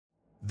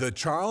The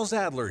Charles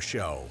Adler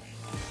Show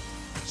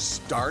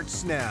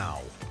starts now.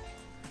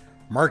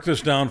 Mark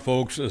this down,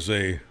 folks, as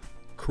a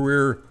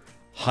career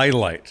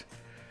highlight.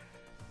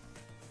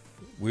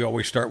 We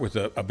always start with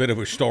a bit of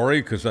a story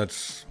because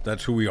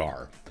that's who we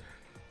are.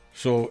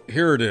 So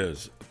here it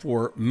is.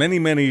 For many,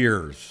 many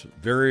years,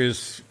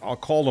 various, I'll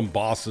call them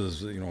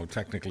bosses,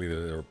 technically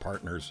they're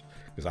partners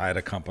because I had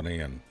a company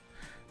and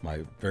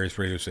my various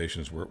radio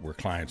stations were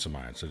clients of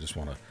mine. So I just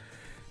want to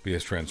be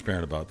as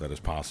transparent about that as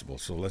possible.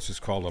 So let's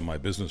just call them my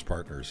business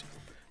partners.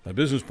 My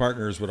business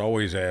partners would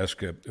always ask,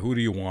 who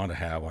do you want to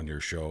have on your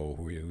show?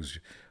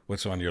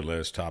 What's on your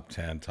list? Top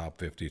 10, top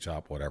 50,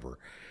 top whatever.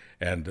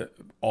 And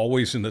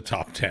always in the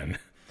top 10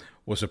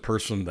 was a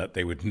person that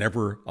they would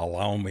never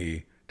allow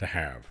me to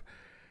have.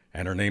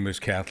 And her name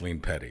is Kathleen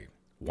Petty.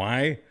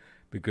 Why?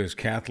 Because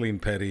Kathleen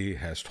Petty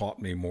has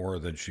taught me more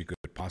than she could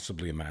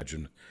possibly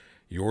imagine.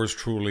 Yours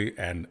truly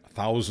and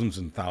thousands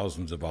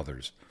of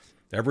others.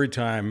 Every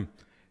time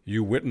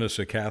you witness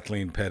a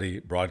Kathleen Petty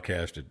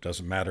broadcast, it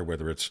doesn't matter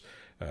whether it's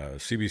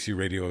CBC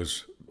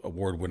Radio's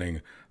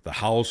award-winning The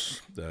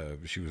House.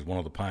 She was one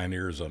of the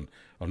pioneers on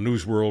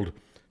News World.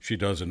 She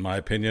does, in my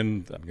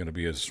opinion, I'm going to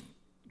be as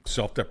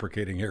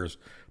self-deprecating here as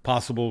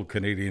possible.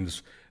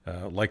 Canadians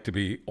like to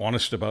be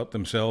honest about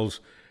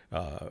themselves.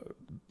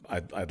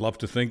 I'd love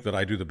to think that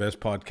I do the best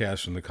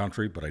podcast in the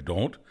country, but I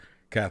don't.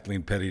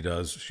 Kathleen Petty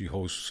does. She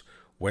hosts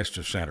West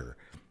of Center.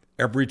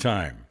 Every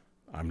time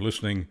I'm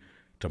listening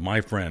to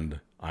my friend,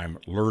 I'm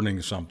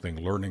learning something.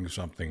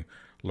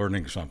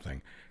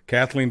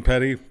 Kathleen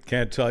Petty,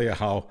 can't tell you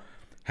how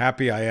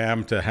happy I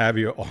am to have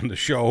you on the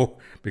show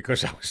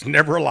because I was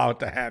never allowed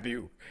to have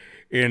you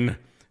in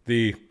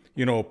the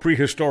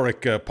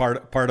prehistoric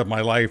part of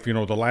my life. The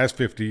last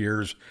 50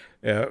 years.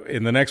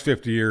 In the next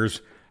 50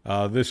 years,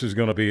 this is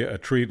going to be a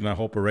treat, and I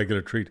hope a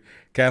regular treat.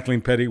 Kathleen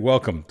Petty,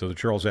 welcome to the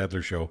Charles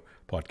Adler Show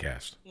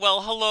podcast.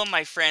 Well, hello,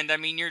 my friend. I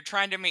mean, you're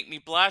trying to make me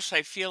blush.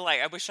 I feel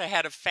like I wish I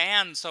had a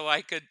fan so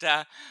I could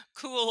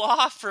cool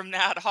off from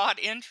that hot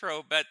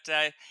intro. But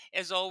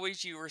as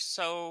always, you were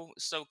so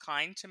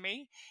kind to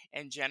me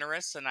and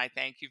generous, and I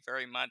thank you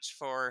very much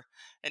for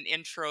an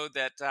intro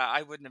that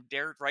I wouldn't have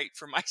dared write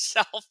for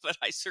myself, but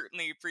I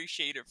certainly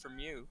appreciate it from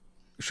you.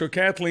 So,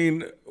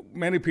 Kathleen,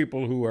 many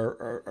people who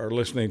are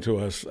listening to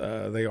us,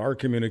 they are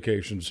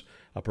communications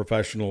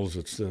professionals.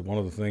 It's one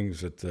of the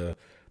things that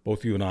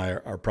both you and I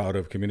are proud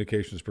of.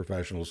 Communications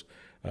professionals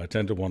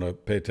tend to want to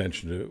pay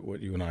attention to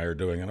what you and I are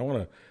doing. And I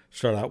want to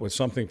start out with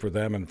something for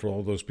them and for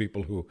all those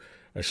people who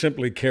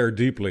simply care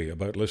deeply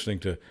about listening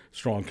to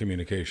strong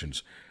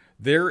communications.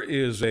 There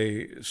is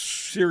a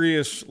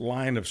serious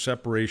line of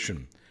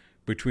separation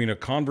between a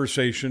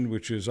conversation,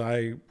 which is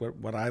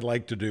what I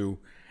like to do,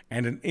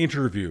 and an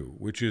interview,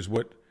 which is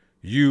what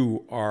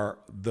you are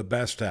the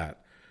best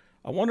at.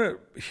 I want to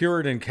hear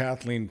it in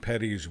Kathleen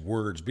Petty's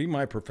words. Be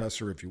my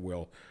professor, if you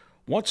will.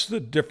 What's the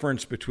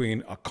difference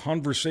between a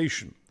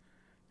conversation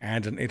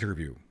and an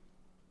interview?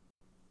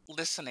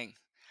 Listening.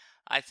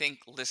 I think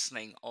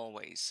listening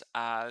always.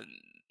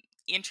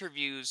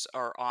 Interviews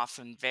are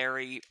often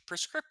very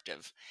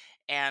prescriptive.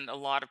 And a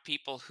lot of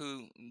people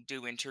who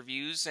do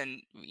interviews,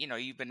 and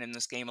you've been in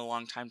this game a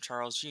long time,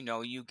 Charles,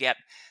 you get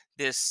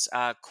this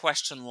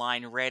question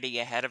line ready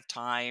ahead of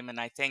time. And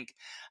I think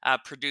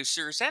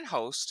producers and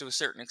hosts, to a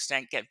certain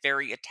extent, get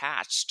very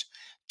attached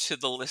to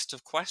the list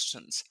of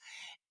questions.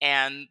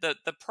 And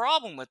the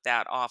problem with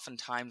that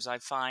oftentimes I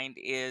find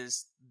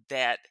is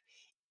that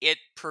it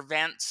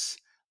prevents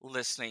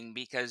listening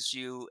because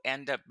you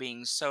end up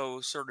being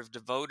so sort of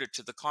devoted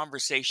to the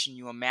conversation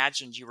you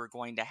imagined you were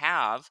going to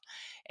have,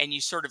 and you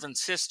sort of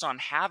insist on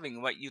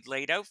having what you'd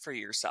laid out for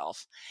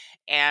yourself.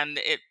 And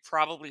it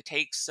probably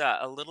takes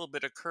a little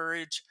bit of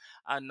courage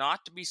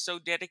not to be so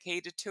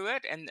dedicated to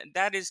it. And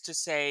that is to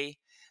say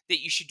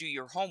that you should do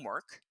your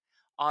homework,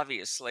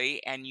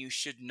 obviously, and you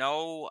should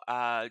know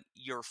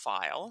your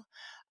file,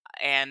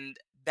 and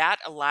that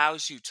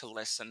allows you to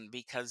listen,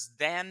 because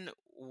then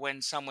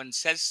when someone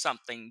says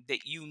something that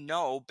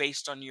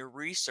based on your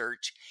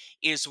research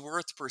is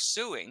worth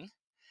pursuing,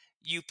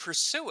 you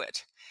pursue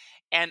it.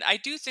 And I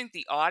do think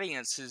the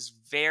audience is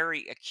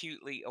very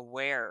acutely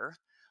aware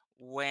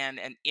when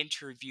an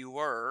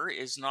interviewer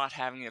is not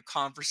having a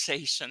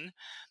conversation,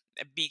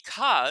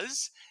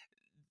 because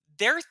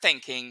they're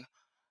thinking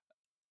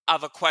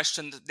of a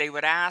question that they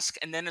would ask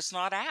and then it's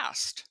not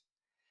asked.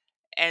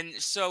 And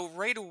so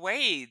right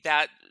away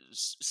that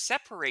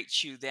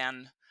separates you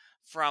then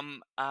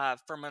from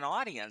an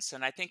audience.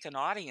 And I think an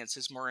audience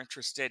is more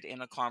interested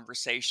in a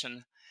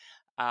conversation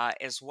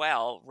as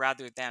well,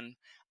 rather than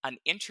an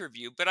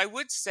interview. But I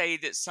would say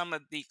that some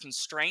of the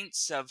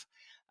constraints of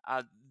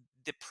uh,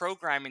 the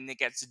programming that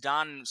gets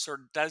done sort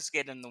of does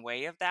get in the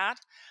way of that.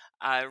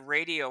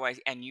 Radio,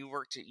 and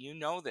you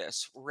know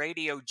this,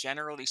 radio,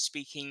 generally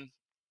speaking,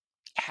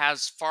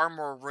 has far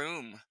more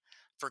room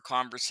for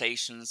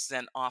conversations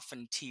than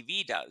often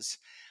TV does,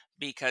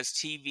 because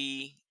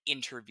TV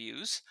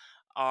interviews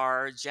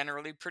are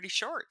generally pretty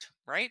short,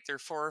 right? They're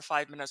 4 or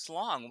 5 minutes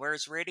long,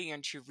 whereas radio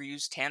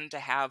interviews tend to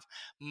have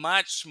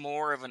much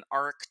more of an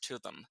arc to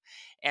them.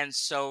 And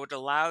so it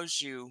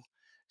allows you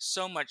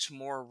so much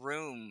more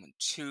room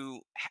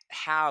to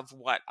have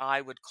what I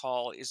would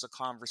call is a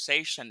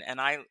conversation. And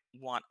I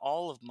want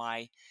all of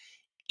my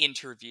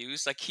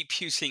interviews, I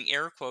keep using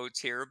air quotes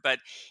here, but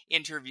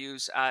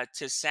interviews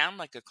to sound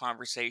like a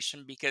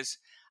conversation because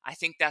I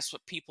think that's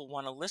what people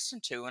want to listen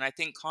to. And I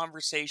think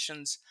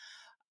conversations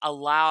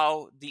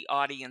allow the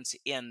audience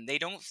in. They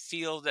don't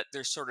feel that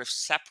they're sort of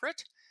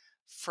separate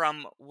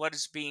from what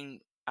is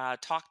being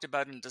talked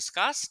about and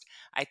discussed.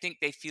 I think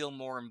they feel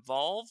more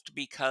involved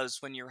because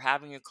when you're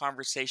having a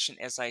conversation,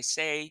 as I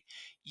say,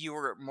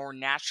 you're more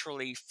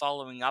naturally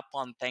following up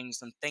on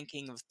things and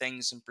thinking of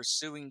things and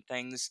pursuing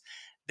things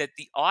that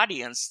the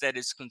audience that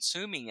is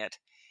consuming it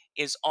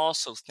is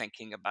also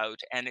thinking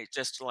about. And it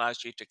just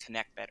allows you to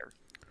connect better.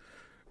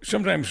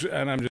 Sometimes,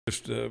 and I'm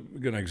just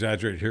going to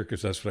exaggerate here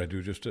because that's what I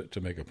do just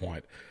to make a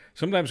point.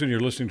 Sometimes when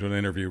you're listening to an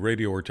interview,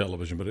 radio or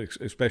television, but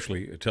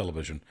especially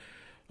television,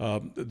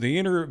 the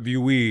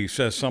interviewee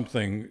says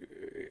something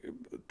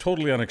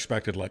totally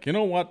unexpected, like, you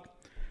know what?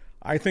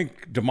 I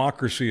think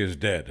democracy is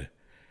dead.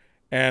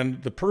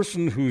 And the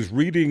person who's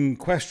reading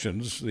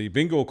questions, the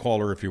bingo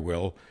caller, if you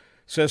will,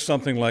 says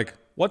something like,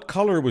 what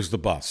color was the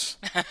bus?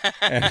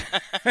 And,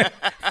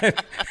 and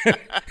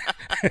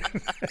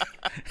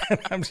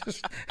I'm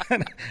just,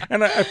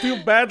 and I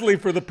feel badly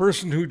for the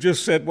person who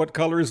just said, what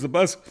color is the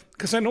bus?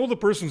 Because I know the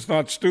person's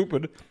not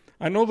stupid.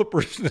 I know the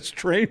person is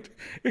trained,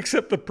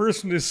 except the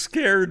person is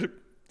scared,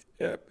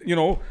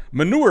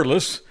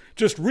 manureless,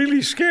 just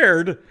really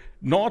scared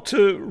not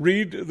to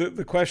read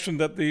the question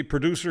that the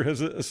producer has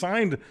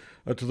assigned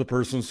to the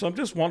person. So I'm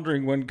just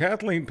wondering, when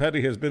Kathleen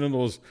Petty has been in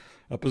those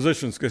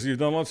positions, because you've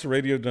done lots of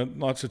radio, done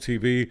lots of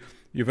TV,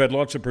 you've had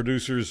lots of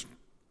producers.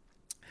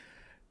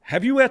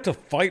 Have you had to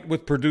fight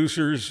with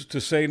producers to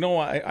say, no,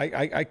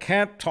 I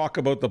can't talk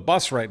about the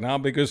bus right now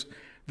because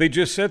they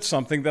just said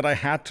something that I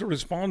had to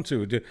respond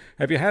to?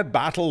 Have you had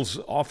battles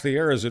off the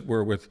air, as it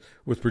were,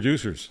 with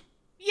producers?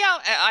 Yeah,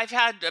 I've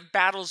had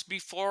battles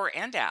before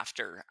and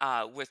after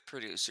with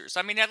producers.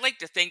 I mean, I'd like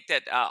to think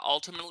that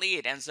ultimately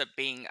it ends up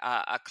being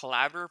a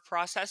collaborative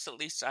process. At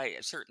least I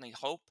certainly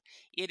hope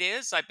it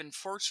is. I've been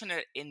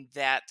fortunate in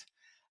that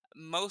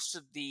most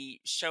of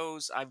the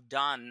shows I've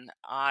done,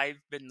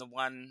 I've been the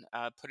one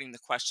putting the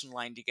question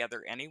line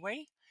together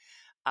anyway.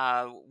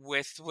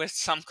 With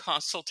some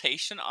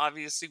consultation,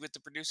 obviously, with the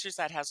producers,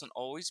 that hasn't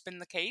always been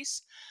the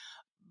case,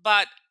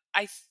 but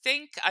I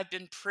think I've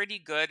been pretty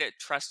good at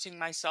trusting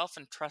myself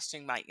and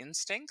trusting my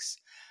instincts.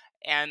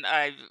 And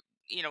I've,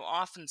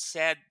 often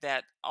said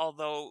that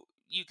although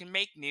you can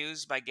make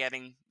news by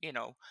getting,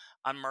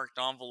 unmarked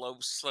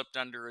envelopes slipped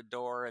under a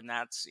door, and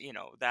that's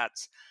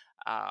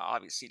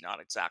obviously not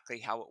exactly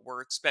how it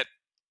works. But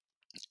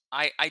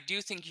I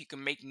do think you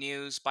can make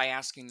news by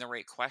asking the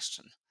right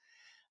question.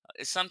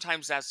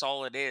 Sometimes that's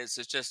all it is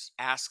just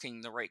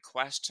asking the right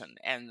question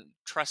and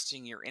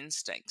trusting your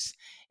instincts.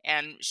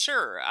 And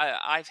sure,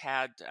 I've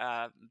had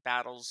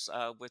battles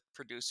with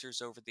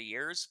producers over the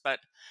years, but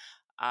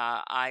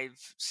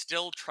I've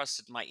still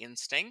trusted my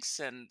instincts.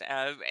 And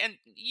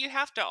you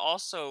have to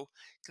also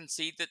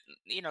concede that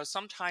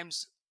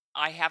sometimes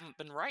I haven't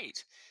been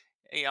right.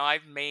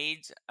 I've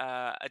made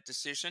a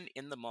decision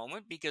in the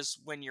moment because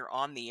when you're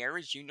on the air,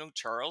 as you know,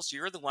 Charles,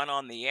 you're the one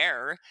on the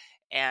air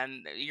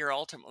and you're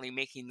ultimately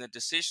making the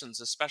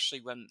decisions, especially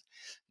when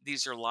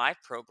these are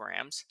live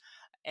programs.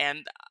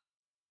 And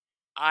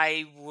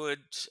I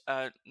would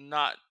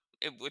not,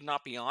 it would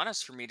not be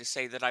honest for me to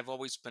say that I've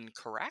always been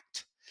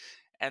correct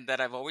and that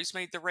I've always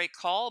made the right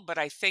call. But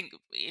I think,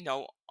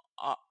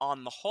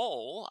 on the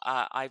whole,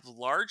 I've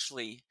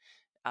largely,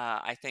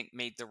 I think,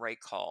 made the right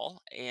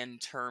call in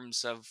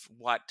terms of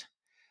what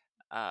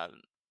uh,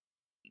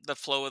 the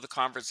flow of the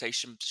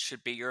conversation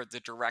should be or the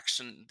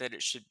direction that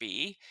it should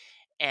be.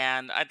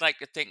 And I'd like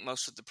to think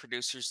most of the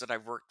producers that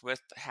I've worked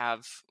with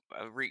have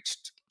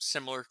reached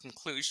similar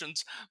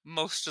conclusions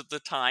most of the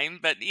time.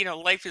 But,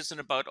 life isn't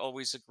about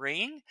always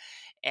agreeing.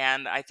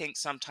 And I think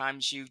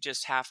sometimes you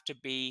just have to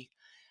be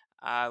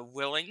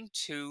willing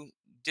to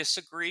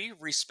disagree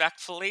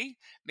respectfully,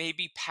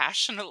 maybe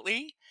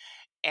passionately,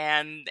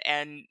 and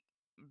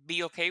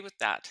be okay with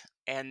that,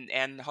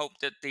 and hope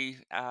that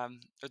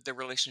the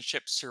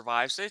relationship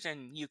survives it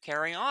and you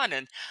carry on.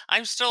 And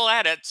I'm still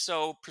at it,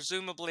 so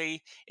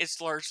presumably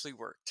it's largely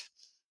worked.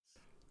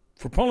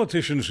 For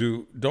politicians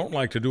who don't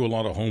like to do a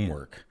lot of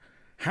homework,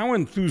 how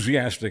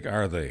enthusiastic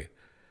are they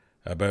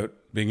about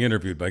being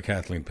interviewed by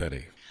Kathleen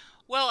Petty?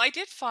 Well, I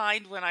did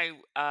find when I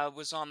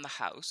was on the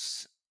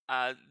House,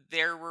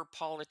 there were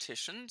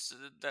politicians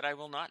that I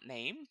will not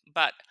name,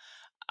 but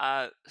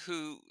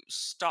who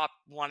stopped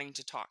wanting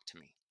to talk to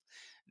me,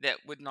 that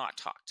would not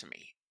talk to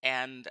me.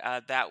 And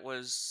that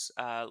was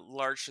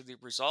largely the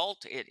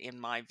result. In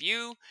my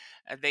view,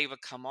 they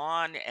would come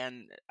on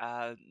and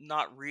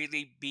not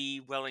really be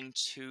willing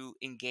to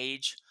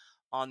engage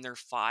on their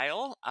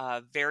file.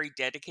 Very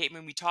dedicated.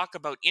 When we talk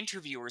about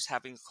interviewers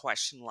having a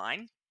question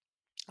line,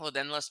 Well,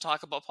 then let's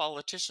talk about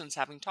politicians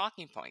having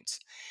talking points.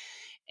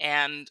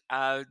 And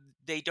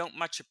they don't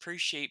much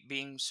appreciate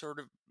being sort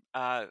of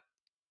uh,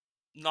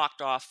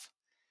 knocked off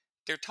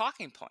their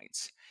talking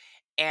points.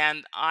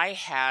 And I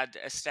had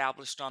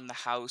established on the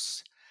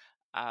House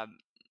um,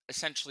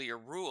 essentially a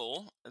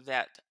rule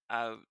that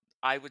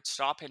I would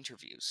stop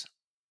interviews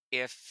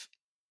if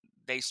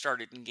they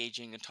started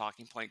engaging in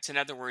talking points. In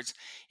other words,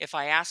 if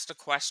I asked a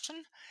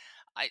question,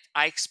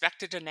 I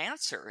expected an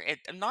answer,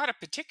 not a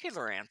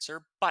particular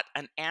answer, but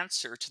an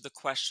answer to the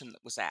question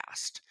that was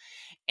asked.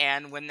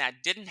 And when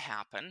that didn't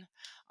happen,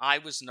 I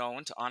was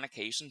known to, on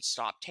occasion,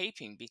 stop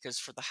taping because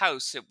for the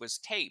House it was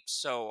taped.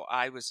 So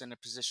I was in a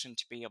position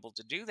to be able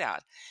to do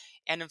that.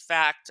 And in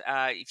fact,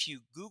 if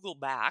you Google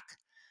back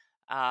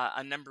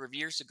a number of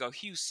years ago,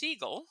 Hugh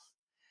Siegel,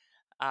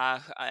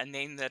 a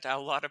name that a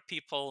lot of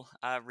people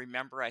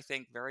remember, I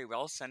think, very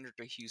well,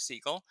 Senator Hugh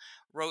Siegel,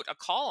 wrote a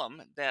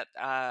column that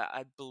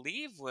I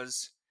believe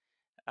was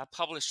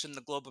published in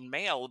the Globe and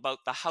Mail about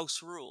the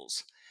House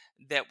rules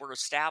that were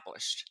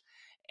established.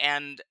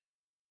 And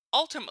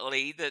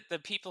ultimately, the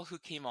people who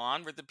came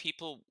on were the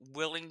people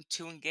willing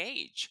to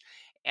engage.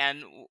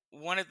 And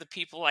one of the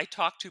people I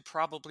talked to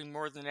probably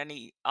more than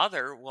any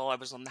other while I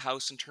was on the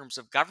House in terms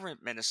of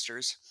government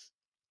ministers,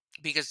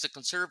 because the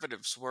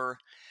Conservatives were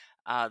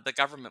the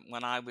government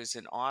when I was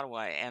in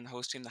Ottawa and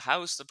hosting the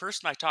House, the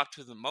person I talked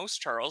to the most,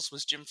 Charles,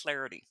 was Jim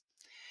Flaherty.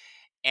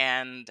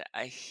 And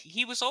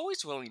he was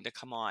always willing to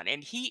come on,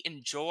 and he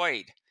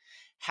enjoyed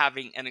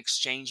having an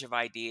exchange of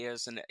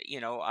ideas and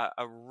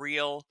a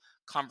real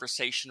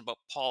conversation about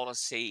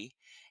policy.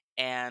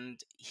 And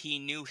he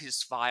knew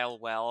his file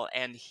well,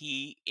 and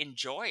he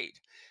enjoyed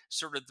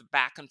sort of the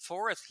back and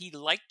forth. He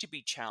liked to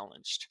be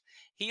challenged.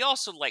 He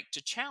also liked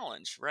to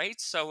challenge, right?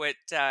 So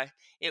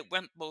it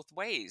went both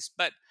ways,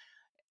 but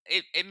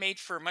it made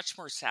for a much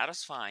more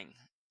satisfying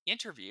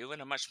interview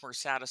and a much more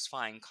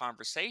satisfying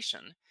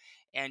conversation.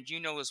 And you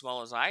know as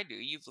well as I do,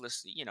 you've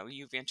listened,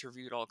 you've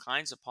interviewed all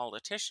kinds of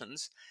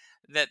politicians,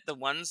 that the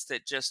ones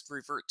that just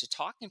revert to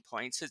talking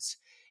points,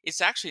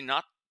 it's actually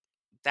not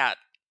that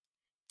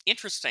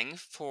interesting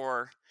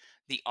for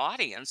the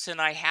audience.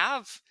 And I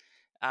have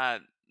uh,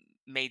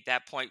 made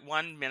that point.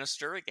 One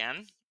minister,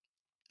 again,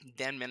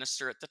 then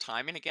minister at the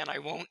time, and again, I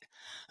won't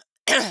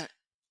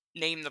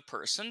name the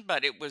person,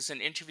 but it was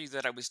an interview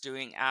that I was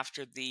doing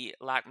after the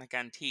Lac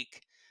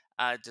Mégantic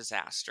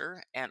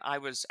disaster. And I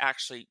was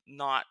actually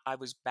not, I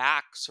was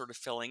back sort of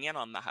filling in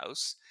on the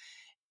House.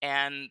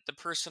 And the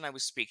person I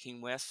was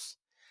speaking with,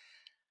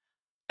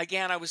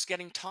 again, I was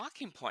getting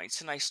talking points,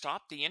 and I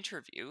stopped the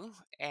interview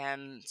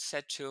and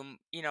said to him,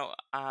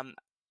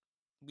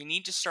 we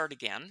need to start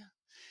again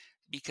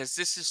because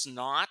this is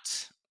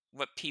not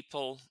what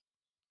people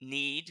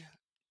need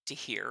to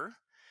hear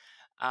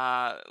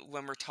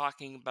when we're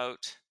talking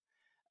about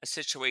a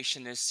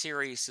situation as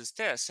serious as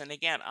this. And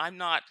again, I'm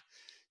not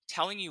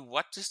telling you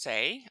what to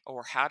say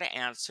or how to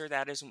answer.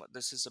 That isn't what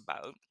this is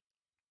about.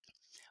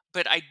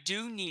 But I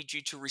do need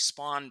you to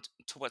respond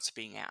to what's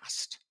being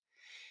asked.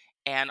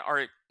 And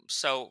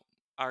so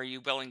are you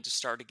willing to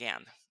start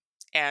again?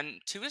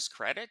 And to his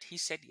credit, he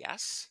said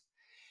yes.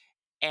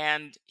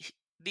 And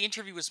the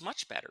interview was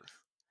much better.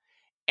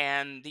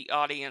 And the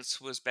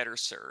audience was better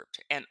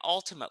served. And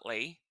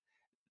ultimately,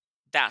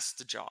 that's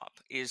the job,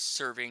 is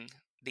serving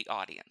the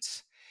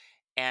audience.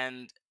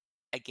 And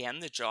again,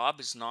 the job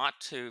is not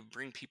to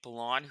bring people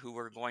on who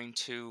are going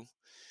to,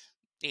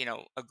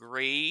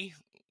 agree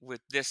with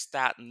this,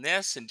 that, and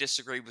this, and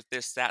disagree with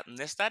this, that, and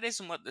this. That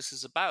isn't what this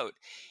is about.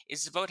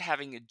 It's about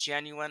having a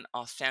genuine,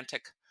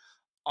 authentic,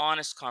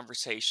 honest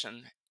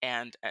conversation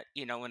and,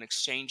 an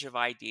exchange of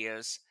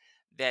ideas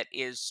that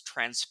is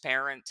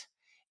transparent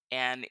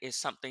and is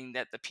something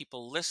that the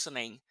people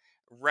listening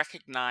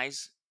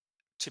recognize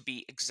to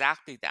be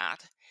exactly that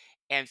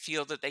and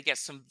feel that they get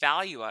some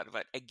value out of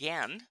it.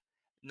 Again,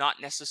 not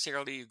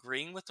necessarily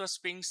agreeing with what's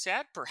being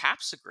said,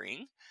 perhaps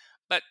agreeing,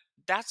 but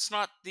that's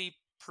not the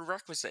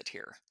prerequisite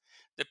here.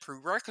 The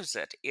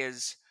prerequisite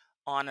is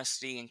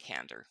honesty and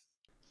candor.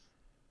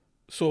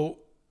 So,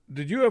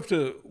 did you have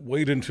to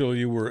wait until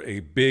you were a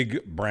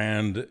big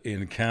brand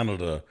in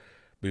Canada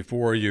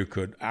before you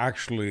could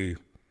actually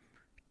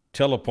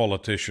tell a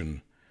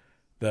politician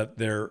that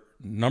their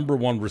number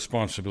one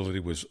responsibility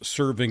was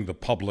serving the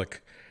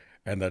public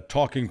and that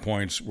talking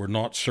points were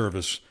not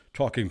service,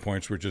 talking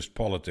points were just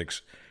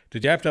politics?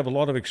 Did you have to have a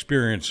lot of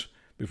experience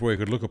before you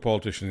could look a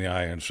politician in the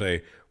eye and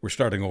say, "We're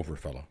starting over,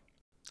 fella"?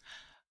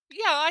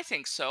 Yeah, I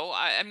think so.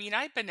 I mean,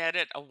 I've been at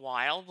it a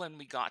while when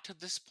we got to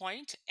this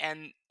point,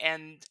 and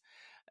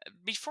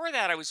before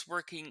that, I was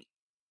working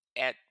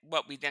at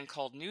what we then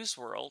called News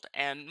World,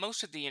 and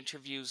most of the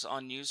interviews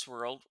on News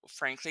World,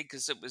 frankly,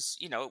 because it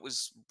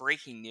was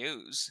breaking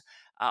news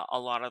a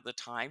lot of the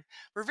time,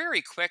 were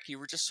very quick. You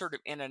were just sort of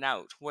in and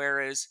out.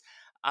 Whereas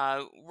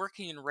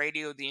working in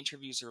radio, the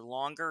interviews are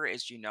longer,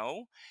 as you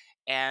know.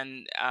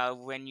 And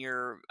when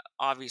you're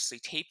obviously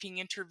taping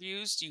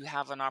interviews, you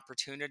have an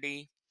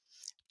opportunity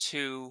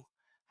to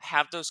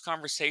have those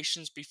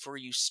conversations before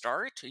you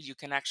start. You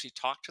can actually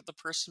talk to the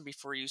person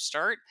before you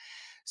start.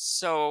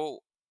 So,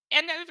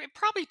 and it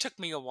probably took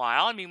me a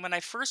while. I mean, when I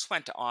first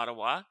went to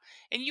Ottawa,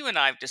 and you and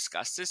I have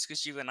discussed this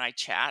because you and I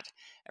chat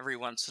every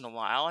once in a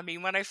while. I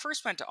mean, when I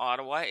first went to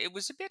Ottawa, it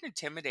was a bit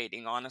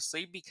intimidating,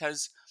 honestly,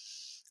 because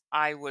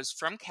I was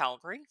from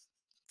Calgary,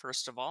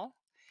 first of all,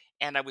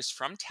 and I was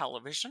from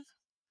television,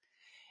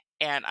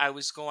 and I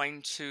was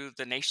going to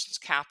the nation's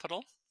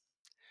capital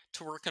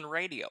to work in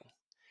radio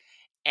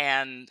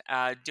and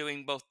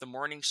doing both the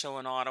morning show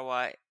in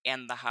Ottawa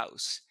and the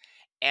house.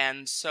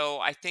 And so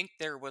I think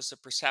there was a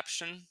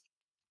perception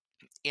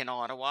in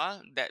Ottawa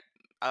that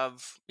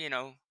of,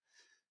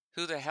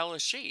 who the hell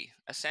is she,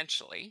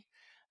 essentially?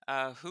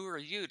 Who are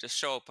you to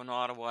show up in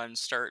Ottawa and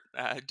start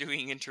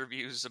doing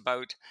interviews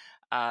about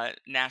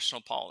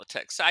national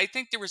politics? I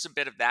think there was a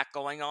bit of that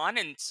going on.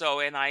 And so,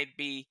 and I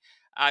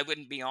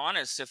wouldn't be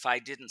honest if I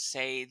didn't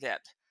say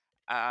that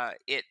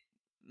it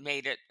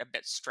made it a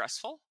bit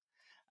stressful,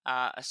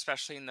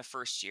 especially in the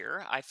first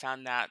year. I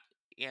found that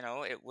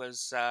it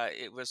was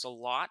a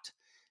lot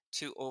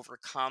to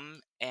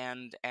overcome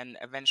and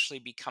eventually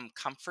become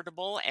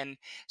comfortable and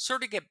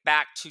sort of get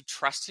back to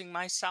trusting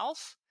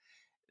myself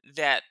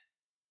that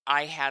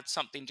I had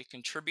something to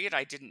contribute.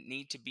 I didn't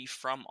need to be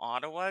from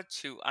Ottawa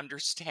to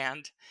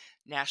understand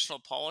national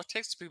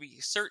politics, but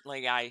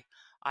certainly I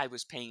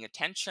was paying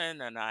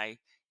attention, and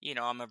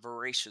I'm a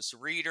voracious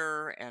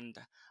reader, and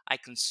I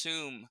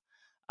consume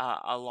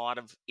a lot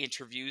of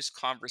interviews,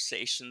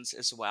 conversations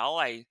as well.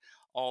 I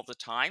all the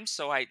time,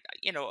 so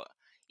you know,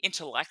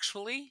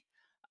 intellectually,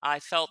 I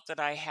felt that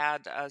I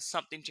had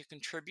something to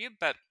contribute,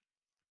 but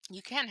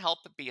you can't help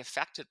but be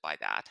affected by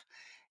that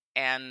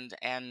and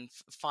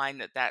find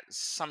that that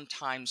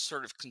sometimes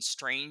sort of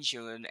constrains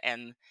you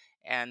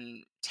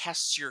and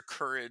tests your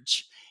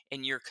courage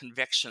and your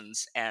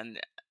convictions. And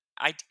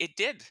it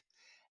did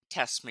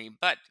test me,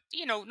 but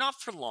not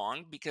for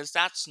long, because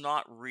that's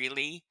not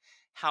really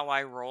how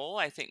I roll.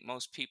 I think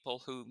most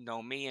people who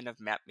know me and have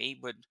met me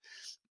would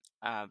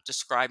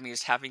describe me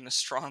as having a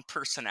strong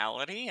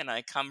personality, and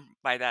I come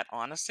by that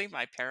honestly.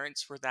 My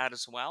parents were that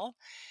as well,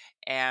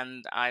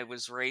 and I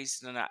was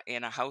raised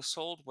in a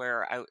household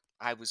where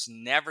I was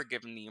never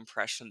given the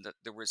impression that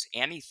there was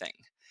anything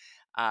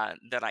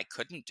that I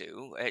couldn't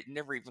do. It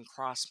never even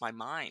crossed my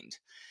mind.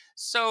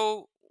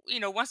 So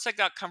once I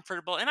got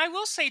comfortable, and I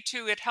will say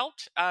too, it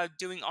helped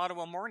doing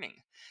Ottawa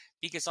Morning,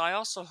 because I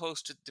also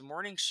hosted the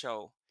morning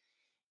show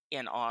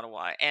in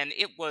Ottawa, and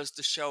it was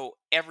the show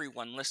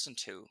everyone listened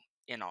to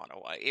in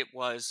Ottawa. It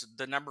was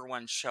the number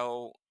one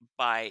show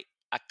by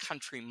a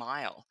country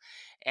mile.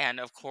 And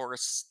of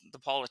course, the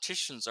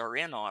politicians are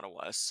in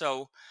Ottawa.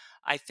 So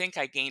I think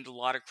I gained a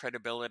lot of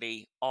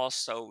credibility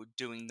also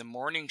doing the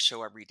morning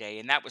show every day.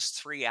 And that was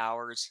 3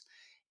 hours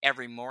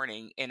every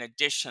morning in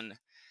addition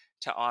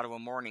to Ottawa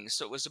Morning.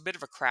 So it was a bit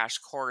of a crash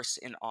course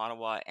in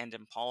Ottawa and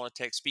in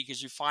politics,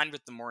 because you find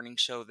with the morning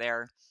show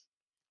there,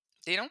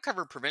 they don't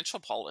cover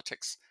provincial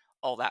politics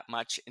all that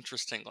much,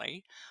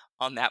 interestingly,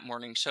 on that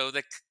morning show.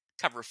 They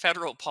cover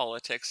federal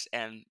politics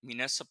and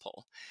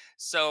municipal.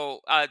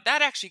 So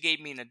that actually gave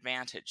me an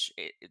advantage,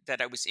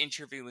 that I was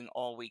interviewing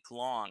all week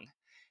long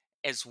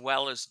as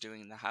well as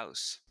doing the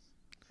house.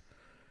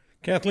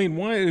 Kathleen,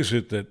 why is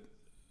it that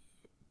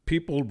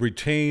people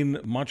retain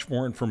much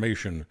more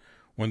information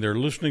when they're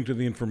listening to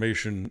the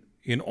information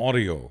in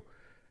audio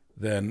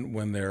than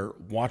when they're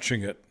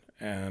watching it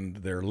and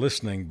they're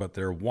listening, but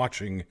they're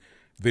watching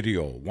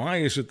video? Why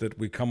is it that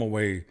we come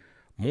away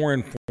more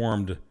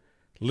informed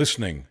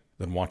listening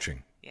than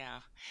watching?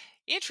 Yeah.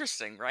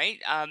 Interesting, right?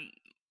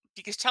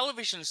 Because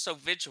television is so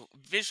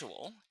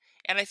visual.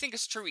 And I think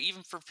it's true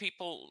even for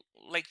people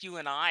like you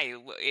and I,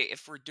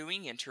 if we're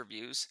doing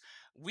interviews,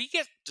 we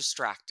get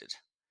distracted.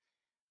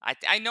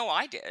 I know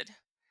I did.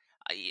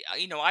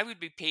 I would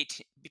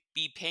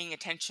be paying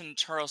attention,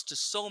 Charles, to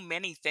so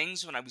many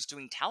things when I was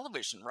doing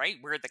television, right?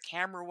 Where the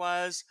camera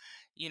was,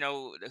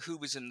 who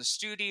was in the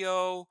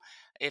studio,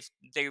 if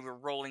they were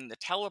rolling the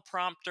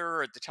teleprompter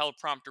or the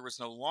teleprompter was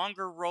no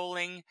longer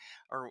rolling,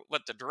 or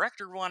what the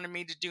director wanted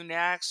me to do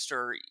next,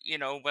 or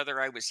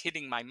whether I was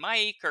hitting my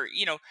mic, or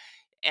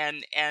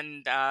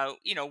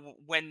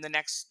when the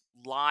next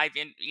live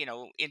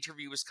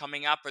interview was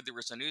coming up, or there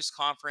was a news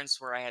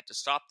conference where I had to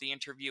stop the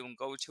interview and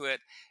go to it.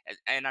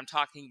 And I'm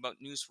talking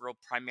about news world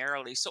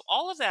primarily, so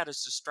all of that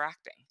is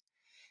distracting,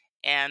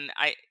 and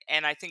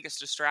I think it's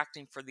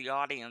distracting for the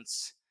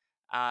audience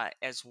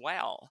as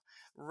well.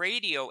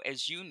 Radio,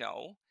 as you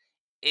know,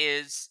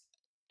 is,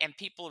 and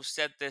people have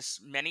said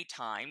this many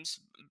times,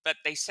 but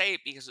they say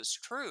it because it's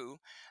true,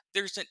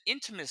 there's an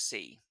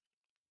intimacy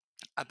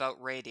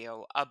about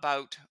radio,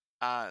 about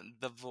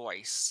the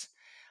voice,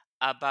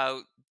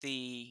 about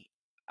the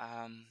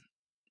um,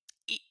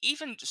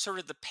 even sort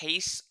of the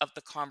pace of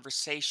the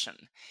conversation.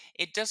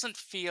 It doesn't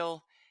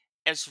feel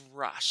as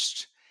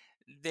rushed.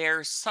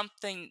 There's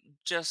something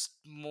just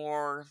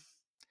more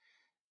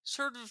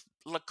sort of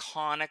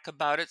laconic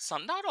about it.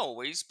 Some, not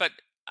always, but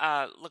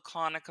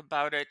laconic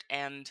about it,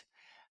 and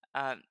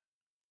uh,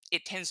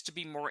 it tends to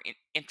be more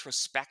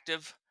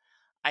introspective,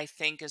 I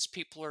think, as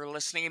people are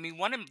listening. I mean,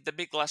 one of the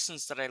big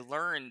lessons that I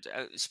learned,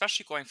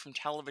 especially going from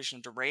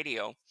television to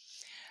radio,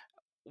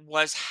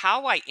 was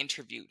how I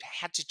interviewed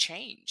had to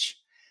change.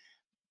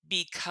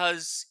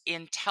 Because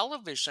in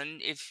television,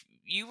 if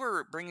you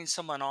were bringing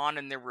someone on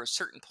and there were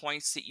certain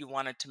points that you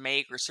wanted to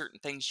make or certain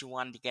things you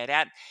wanted to get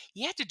at,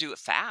 you had to do it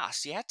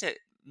fast. You had to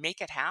make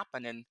it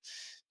happen in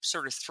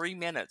sort of 3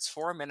 minutes,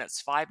 4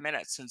 minutes, 5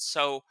 minutes. And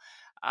so,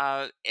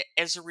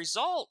 as a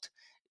result,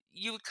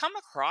 you would come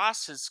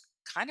across as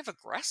kind of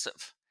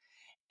aggressive.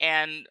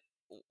 And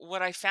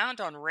what I found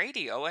on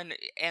radio, and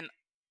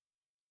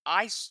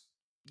I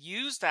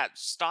used that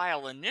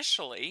style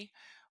initially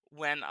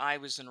when I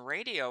was in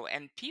radio,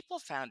 and people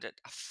found it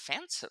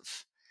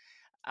offensive.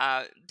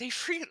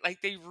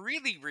 They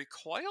really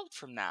recoiled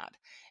from that.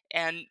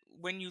 And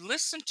when you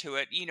listen to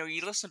it,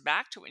 you listen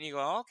back to it and you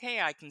go,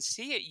 "Okay, I can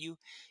see it."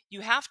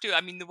 You have to.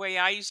 I mean, the way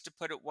I used to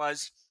put it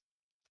was,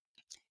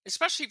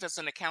 especially if it's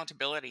an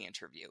accountability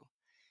interview,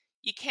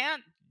 you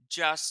can't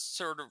just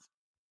sort of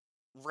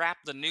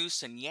wrap the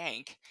noose and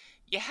yank.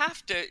 You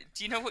have to.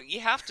 Do you know what?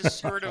 You have to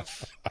sort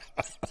of.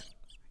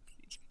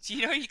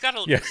 You got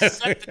to Yeah.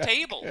 set the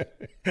table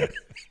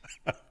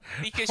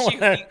because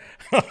you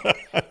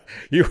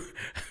you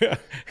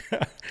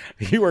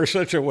you are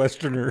such a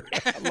Westerner.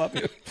 I love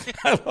you.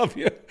 I love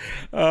you.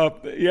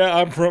 Yeah,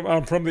 I'm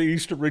from the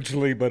East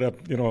originally,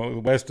 but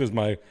the West is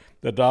my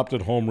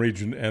adopted home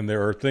region, and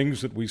there are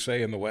things that we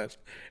say in the West,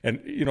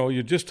 and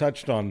you just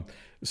touched on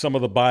some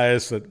of the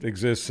bias that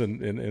exists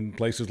in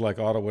places like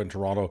Ottawa and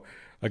Toronto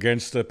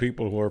against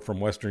people who are from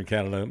Western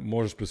Canada,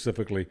 more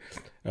specifically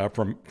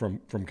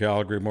from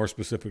Calgary, more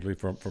specifically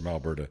from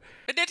Alberta.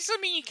 But that doesn't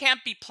mean you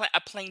can't be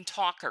a plain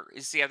talker,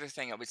 is the other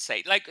thing I would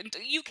say. Like,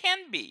 you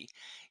can be.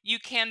 You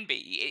can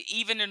be.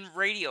 Even in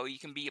radio, you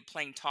can be a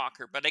plain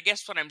talker. But I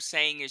guess what I'm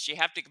saying is you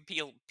have to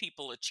give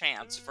people a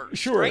chance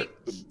first, Sure, right?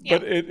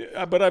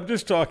 Yeah. but I'm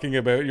just talking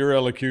about your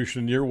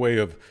elocution, your way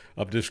of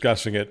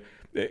discussing it.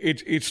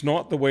 It's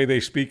not the way they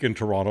speak in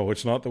Toronto.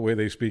 It's not the way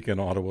they speak in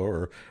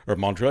Ottawa or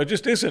Montreal. It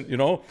just isn't.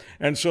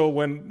 And so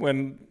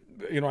when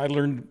I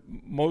learned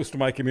most of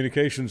my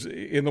communications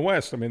in the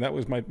West. I mean, that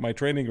was my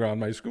training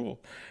ground, my school.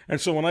 And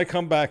so when I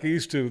come back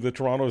east to the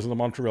Torontos and the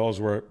Montreals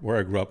where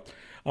I grew up,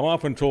 I'm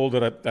often told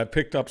that I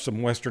picked up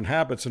some Western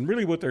habits. And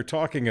really what they're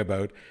talking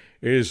about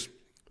is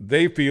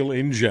they feel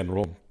in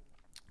general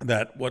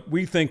that what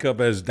we think of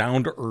as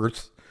down to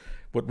earth,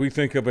 what we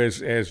think of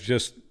as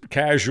just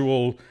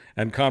casual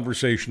and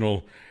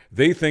conversational,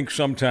 they think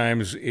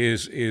sometimes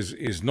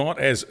is not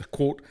as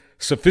quote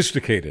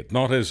sophisticated,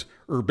 not as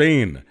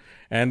urbane.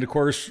 And of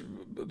course,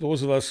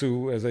 those of us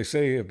who, as I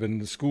say, have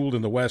been schooled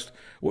in the West,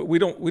 we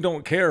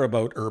don't care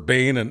about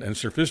urbane and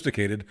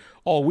sophisticated.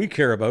 All we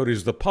care about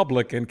is the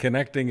public and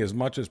connecting as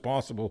much as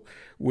possible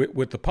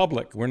with the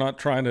public. We're not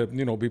trying to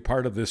be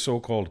part of this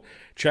so-called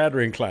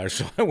chattering class.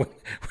 So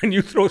when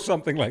you throw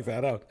something like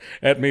that out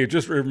at me, it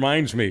just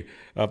reminds me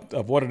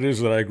of what it is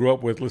that I grew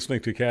up with,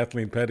 listening to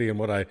Kathleen Petty, and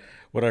what I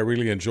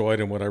really enjoyed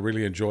and what I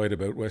really enjoyed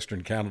about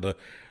Western Canada.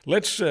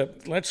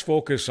 Let's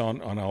focus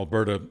on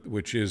Alberta,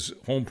 which is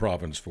home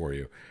province for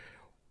you.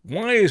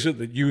 Why is it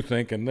that you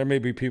think, and there may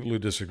be people who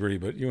disagree,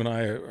 but you and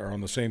I are on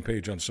the same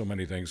page on so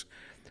many things.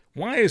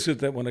 Why is it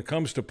that when it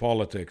comes to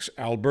politics,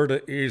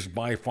 Alberta is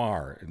by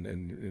far,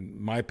 in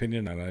my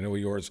opinion, and I know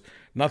yours,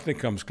 nothing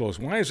comes close?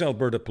 Why is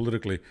Alberta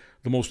politically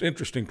the most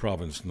interesting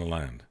province in the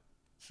land?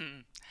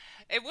 Hmm.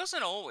 It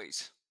wasn't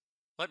always.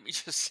 Let me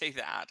just say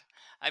that.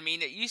 I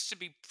mean, it used to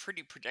be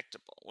pretty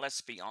predictable,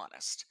 let's be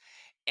honest.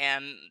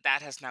 And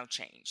that has now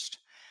changed,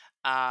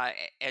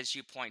 as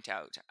you point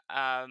out.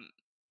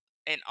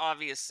 And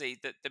obviously,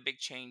 the big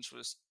change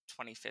was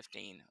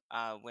 2015,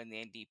 when the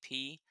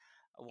NDP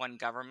won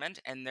government.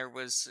 And there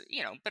was,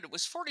 but it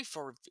was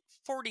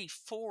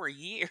 44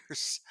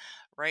 years,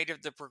 right,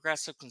 of the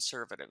progressive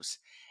conservatives.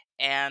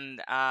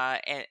 And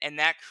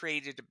that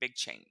created a big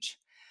change.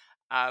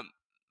 Um,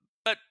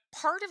 but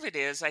part of it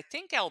is, I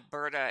think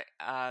Alberta,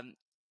 I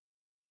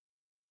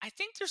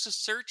think there's a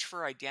search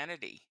for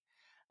identity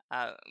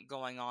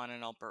going on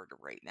in Alberta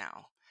right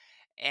now.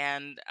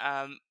 And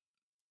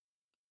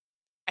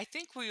I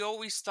think we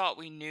always thought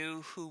we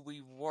knew who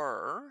we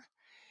were.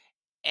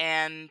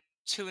 And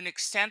to an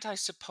extent, I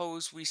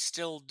suppose we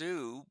still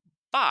do.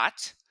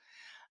 But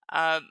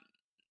uh,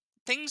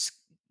 things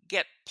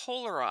get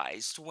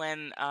polarized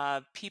when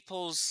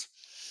people's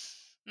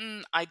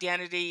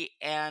identity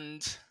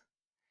and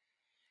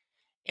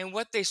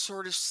what they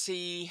sort of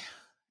see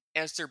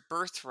as their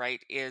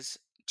birthright is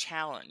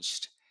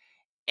challenged.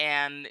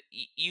 And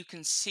you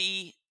can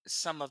see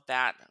some of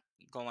that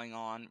going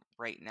on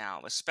right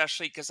now,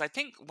 especially because I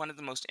think one of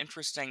the most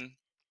interesting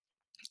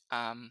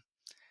um,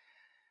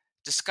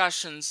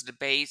 discussions,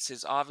 debates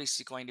is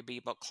obviously going to be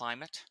about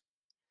climate,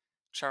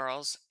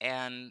 Charles,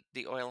 and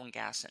the oil and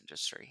gas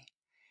industry.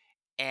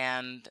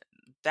 And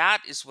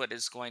that is what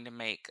is going to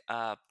make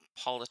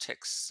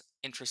politics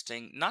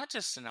interesting, not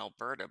just in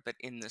Alberta, but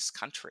in this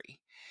country.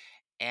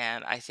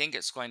 And I think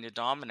it's going to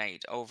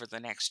dominate over the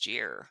next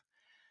year.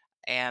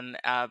 And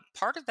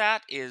part of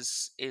that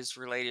is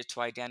related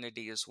to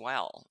identity as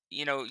well.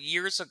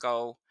 Years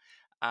ago,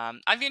 I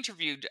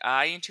interviewed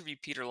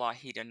Peter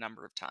Lougheed a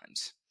number of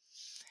times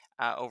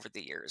over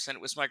the years, and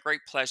it was my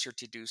great pleasure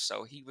to do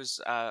so. He was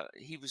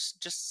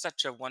just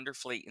such a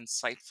wonderfully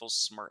insightful,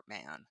 smart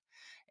man.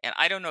 And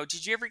I don't know,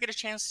 did you ever get a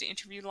chance to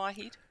interview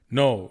Lougheed?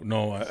 No,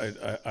 no,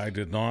 I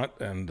did not,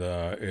 and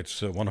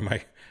it's one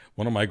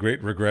of my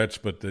great regrets.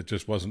 But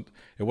it wasn't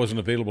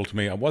available to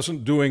me. I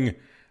wasn't doing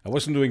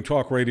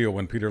talk radio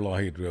when Peter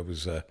Lougheed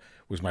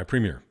was my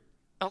premier.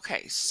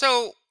 Okay,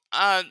 so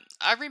I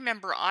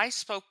remember I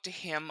spoke to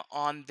him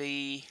on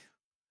the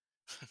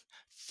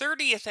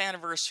 30th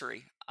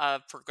anniversary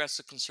of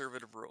Progressive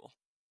Conservative Rule,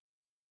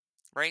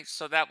 right?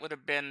 So that would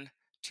have been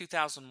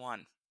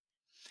 2001.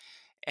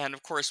 And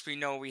of course, we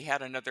know we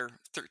had another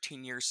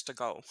 13 years to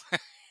go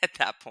at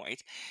that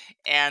point.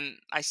 And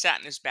I sat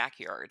in his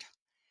backyard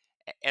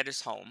at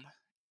his home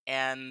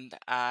and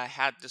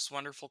had this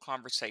wonderful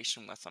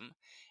conversation with him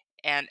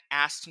and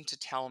asked him to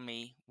tell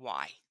me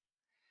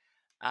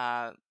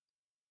uh,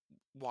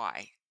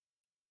 why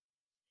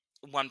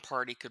one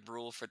party could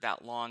rule for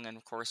that long. And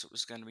of course, it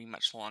was going to be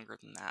much longer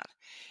than that.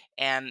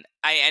 And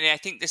I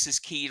think this is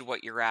key to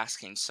what you're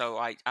asking. So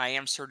I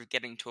am sort of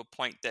getting to a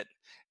point that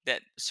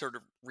sort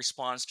of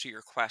responds to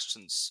your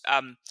questions.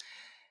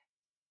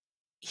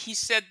 He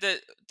said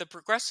that the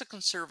Progressive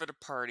Conservative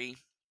Party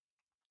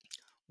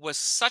was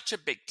such a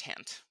big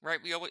tent, right?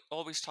 We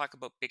always talk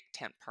about big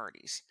tent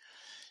parties.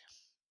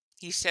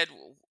 He said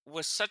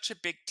was such a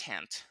big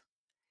tent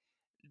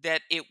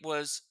that it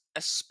was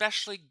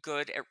especially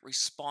good at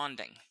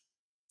responding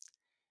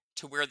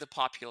to where the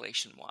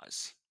population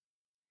was.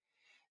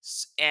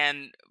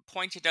 And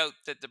pointed out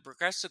that the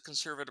Progressive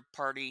Conservative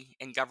Party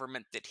and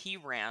government that he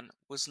ran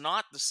was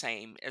not the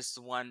same as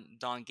the one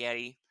Don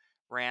Getty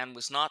ran,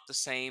 was not the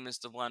same as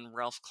the one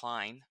Ralph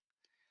Klein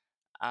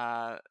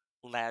uh,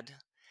 led,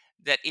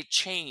 that it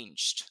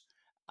changed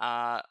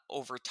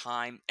over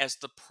time as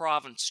the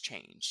province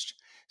changed.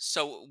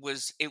 So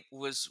it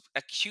was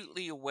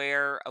acutely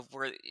aware of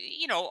where,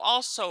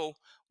 also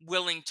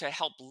willing to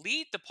help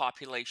lead the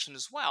population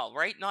as well,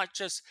 right? Not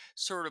just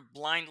sort of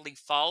blindly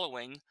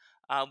following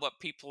what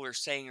people are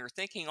saying or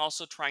thinking,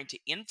 also trying to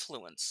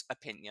influence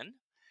opinion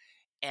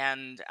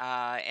and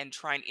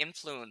try and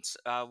influence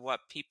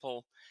what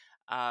people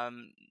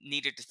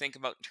needed to think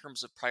about in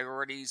terms of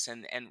priorities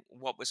and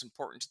what was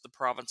important to the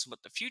province and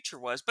what the future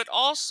was, but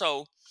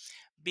also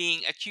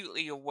being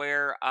acutely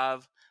aware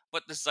of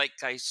what the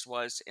zeitgeist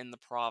was in the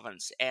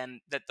province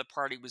and that the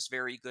party was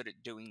very good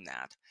at doing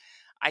that.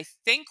 I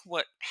think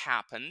what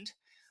happened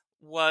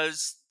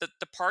was that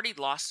the party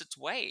lost its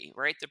way,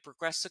 right? The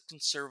Progressive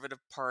Conservative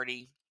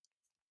Party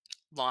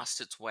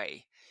lost its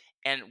way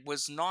and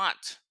was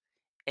not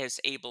is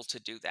able to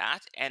do that,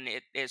 and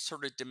it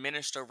sort of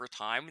diminished over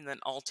time, and then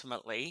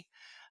ultimately,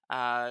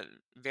 uh,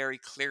 very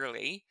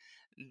clearly,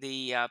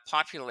 the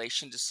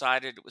population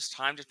decided it was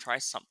time to try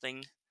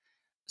something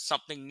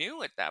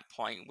new at that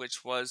point,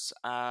 which was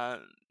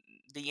the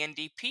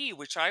NDP,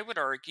 which I would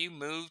argue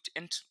moved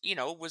into,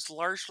 was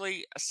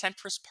largely a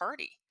centrist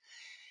party.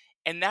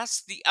 And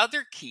that's the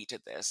other key to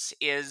this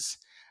is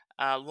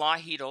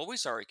Lougheed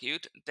always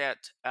argued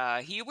that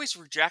he always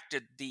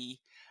rejected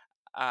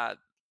uh,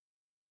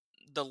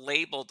 the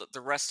label that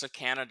the rest of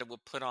Canada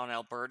would put on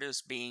Alberta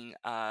as being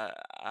a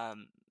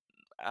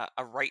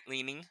right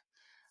leaning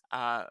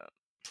uh,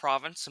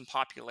 province and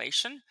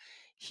population.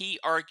 He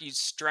argued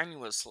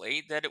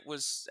strenuously that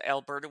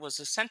Alberta was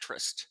a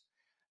centrist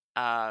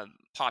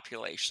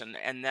population,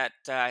 and that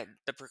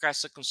the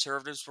Progressive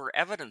Conservatives were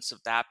evidence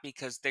of that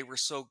because they were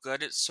so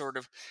good at sort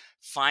of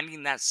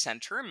finding that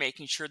center and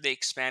making sure they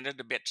expanded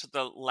a bit to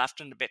the left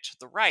and a bit to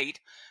the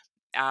right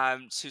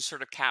to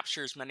sort of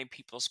capture as many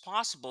people as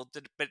possible,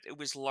 but it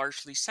was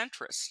largely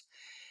centrist.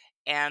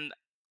 And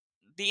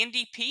the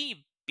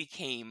NDP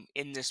became,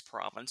 in this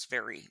province,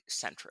 very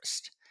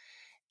centrist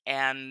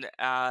and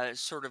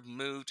sort of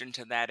moved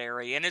into that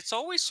area. And it's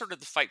always sort of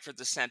the fight for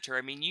the center.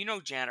 I mean,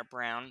 Janet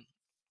Brown.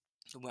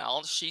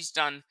 Well, she's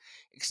done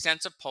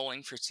extensive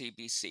polling for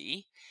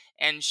CBC,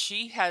 and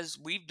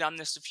we've done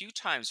this a few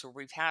times where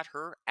we've had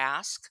her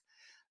ask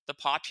the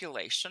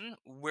population,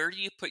 where do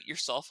you put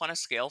yourself on a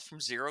scale from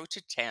 0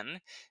 to 10,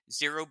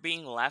 0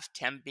 being left,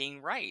 10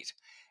 being right?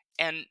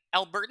 And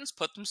Albertans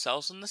put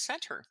themselves in the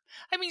center.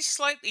 I mean,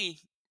 slightly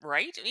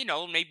right,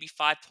 maybe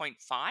 5.5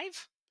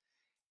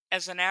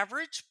 as an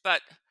average,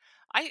 but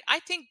I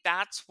think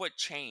that's what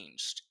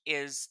changed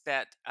is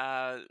that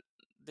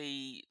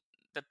the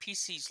the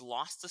PCs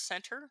lost the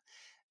center,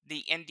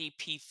 the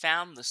NDP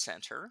found the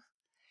center,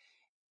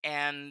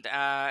 and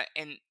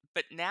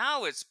but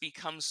now it's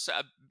become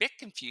a bit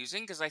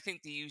confusing because I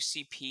think the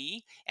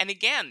UCP, and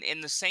again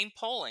in the same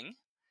polling,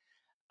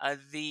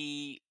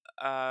 the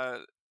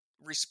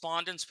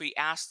respondents, we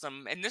asked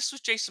them, and this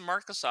was Jason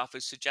Markusoff who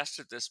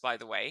suggested this, by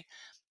the way,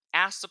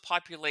 asked the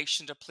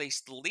population to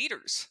place the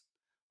leaders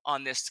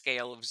on this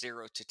scale of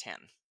 0 to 10.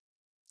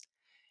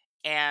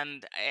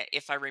 And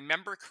if I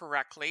remember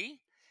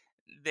correctly,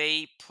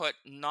 they put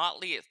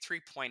Notley at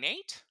 3.8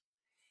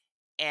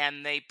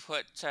 and they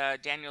put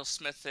Daniel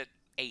Smith at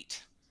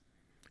 8.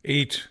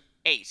 8.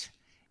 8.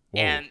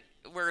 Whoa. And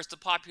whereas the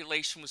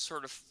population was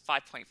sort of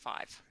 5.5.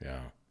 Yeah.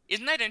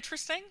 Isn't that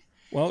interesting?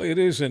 Well, it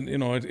is, and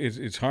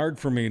it's hard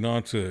for me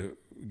not to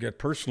get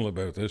personal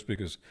about this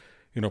because,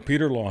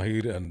 Peter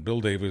Lougheed and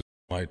Bill Davis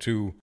are my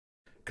two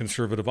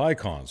conservative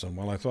icons. And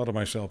while I thought of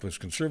myself as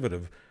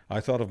conservative, I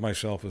thought of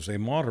myself as a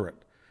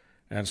moderate.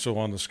 And so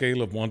on the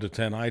scale of 1 to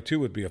 10, I too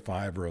would be a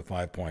 5 or a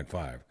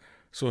 5.5.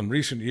 So in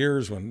recent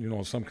years,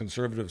 when, some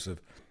conservatives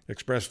have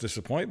expressed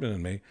disappointment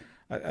in me,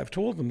 I've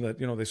told them that,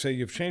 they say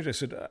you've changed. I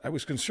said, I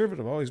was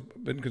conservative. I've always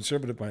been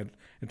conservative my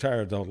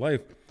entire adult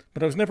life,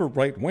 but I was never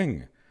right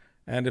wing.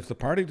 And if the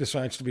party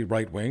decides to be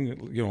right wing,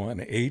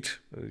 an 8,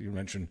 you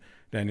mentioned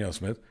Danielle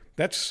Smith,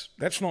 that's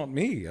not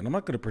me. And I'm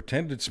not going to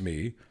pretend it's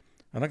me.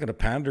 I'm not going to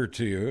pander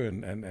to you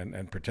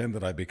and pretend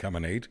that I become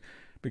an 8,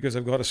 because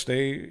I've got to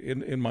stay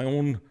in my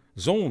own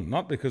zone,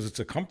 not because it's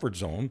a comfort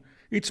zone.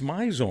 It's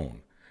my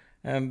zone.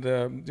 And,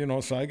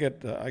 so I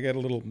get a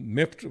little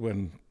miffed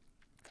when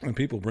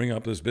people bring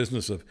up this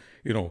business of,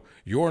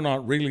 you're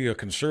not really a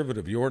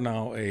conservative, you're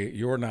now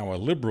a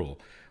liberal.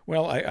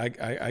 Well,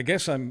 I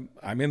guess I'm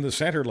in the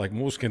center like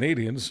most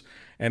Canadians,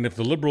 and if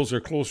the Liberals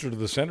are closer to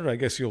the center, I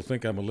guess you'll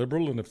think I'm a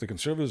liberal, and if the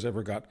Conservatives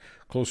ever got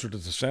closer to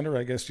the center,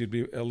 I guess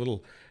you'd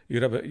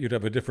have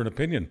a different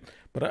opinion.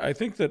 But I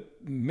think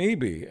that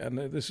maybe, and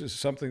this is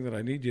something that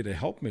I need you to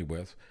help me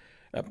with,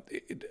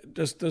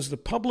 does the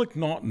public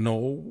not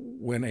know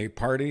when a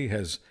party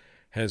has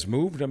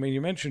moved? I mean,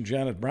 you mentioned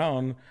Janet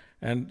Brown,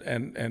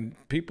 and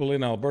people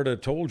in Alberta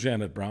told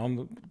Janet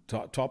Brown,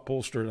 top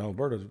pollster in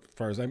Alberta, as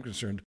far as I'm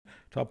concerned,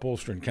 top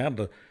pollster in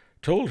Canada,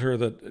 told her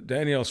that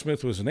Danielle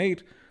Smith was an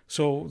 8.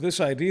 So this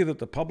idea that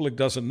the public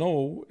doesn't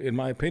know, in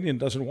my opinion,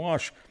 doesn't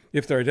wash.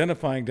 If they're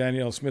identifying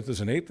Danielle Smith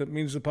as an 8, that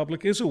means the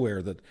public is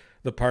aware that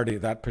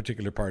that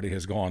particular party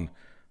has gone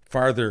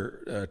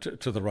farther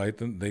to the right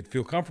than they'd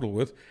feel comfortable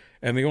with.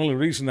 And the only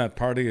reason that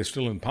party is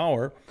still in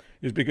power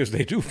is because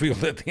they do feel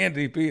that the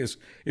NDP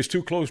is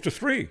too close to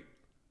 3.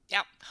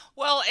 Yeah.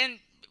 Well, and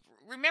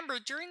remember,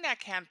 during that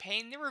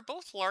campaign, they were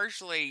both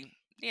largely,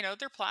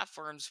 their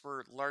platforms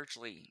were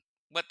largely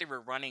what they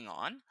were running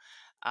on,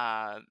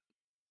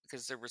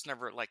 because there was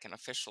never like an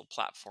official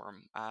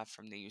platform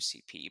from the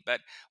UCP.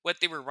 But what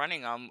they were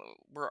running on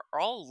were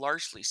all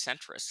largely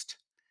centrist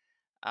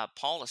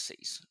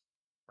policies,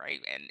 right?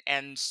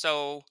 And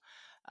so,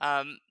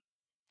 um,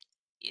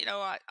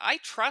 I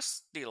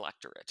trust the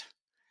electorate.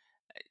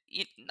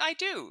 I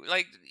do.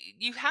 Like,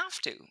 you have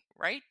to,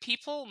 right?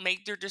 People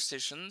make their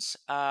decisions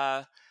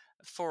and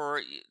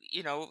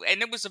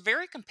it was a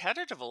very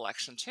competitive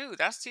election too.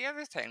 That's the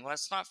other thing.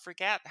 Let's not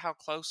forget how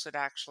close it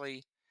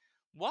actually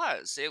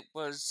was. It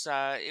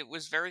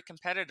was very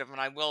competitive,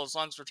 and I will, as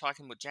long as we're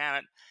talking with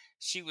Janet,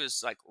 she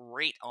was like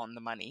right on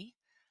the money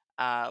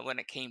when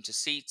it came to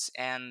seats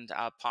and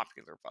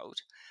popular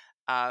vote.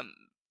 Um,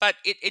 but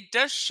it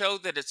does show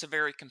that it's a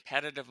very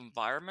competitive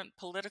environment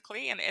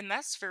politically, and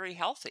that's very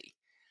healthy.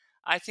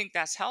 I think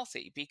that's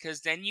healthy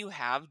because then you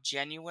have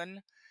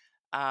genuine,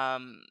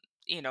 um,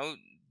 you know,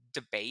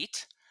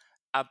 debate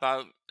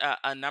about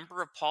a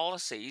number of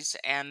policies,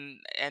 and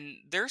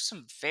there's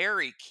some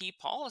very key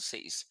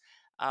policies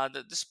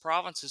that this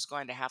province is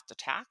going to have to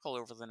tackle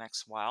over the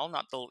next while.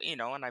 Not the,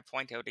 and I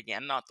point out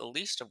again, not the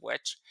least of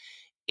which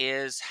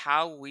is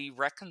how we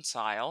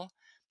reconcile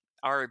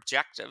our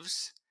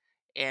objectives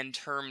in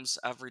terms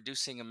of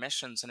reducing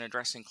emissions and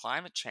addressing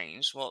climate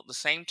change, while at the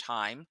same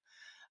time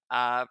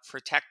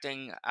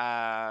protecting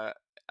a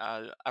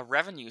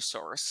revenue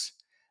source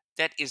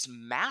that is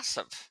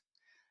massive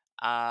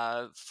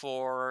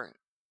for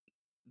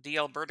the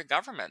Alberta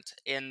government.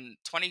 In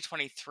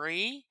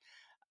 2023,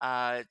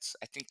 it's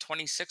I think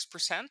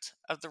 26%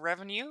 of the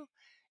revenue.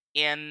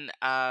 In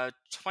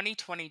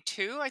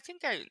 2022, I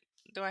think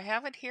I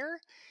have it here.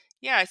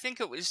 Yeah, I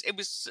think it was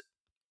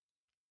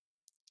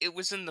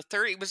in the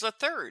third. It was a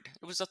third.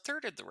 It was a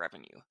third of the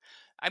revenue.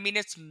 I mean,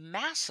 it's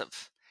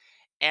massive.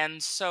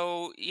 And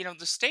so,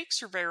 the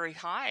stakes are very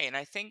high, and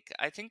I think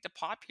the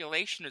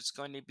population is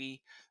going to be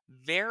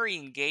very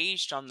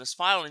engaged on this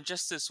file. And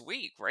just this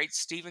week, right,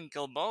 Stephen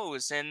Guilbeault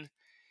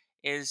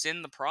is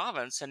in the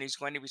province, and he's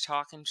going to be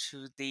talking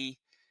to the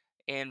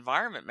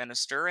environment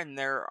minister, and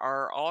there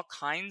are all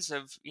kinds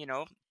of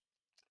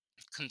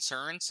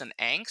concerns and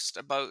angst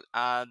about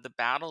the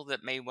battle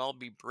that may well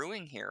be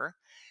brewing here.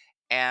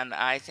 And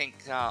I think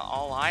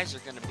all eyes are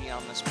going to be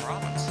on this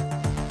province.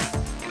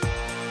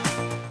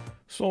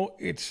 So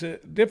it's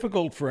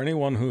difficult for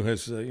anyone who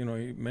has,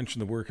 you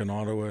mentioned the work in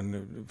Ottawa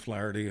and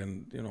Flaherty,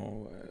 and,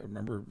 I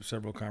remember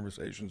several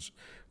conversations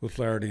with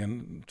Flaherty,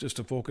 and just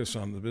to focus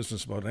on the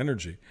business about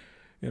energy.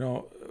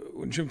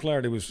 When Jim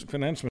Flaherty was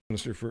finance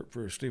minister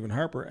for Stephen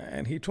Harper,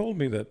 and he told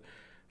me that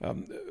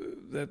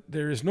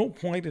there is no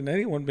point in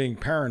anyone being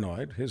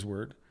paranoid, his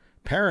word,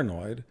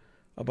 paranoid,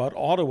 about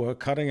Ottawa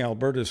cutting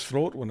Alberta's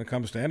throat when it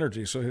comes to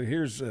energy. So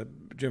here's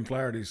Jim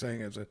Flaherty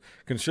saying, as a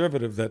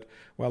conservative, that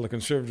while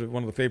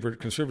one of the favorite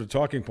conservative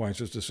talking points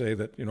is to say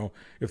that,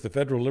 if the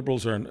federal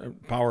Liberals are in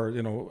power,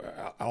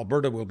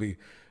 Alberta will be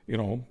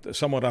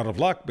somewhat out of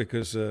luck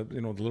because the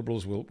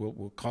Liberals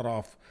will cut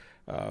off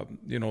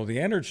the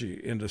energy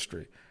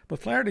industry. But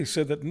Flaherty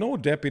said that no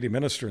deputy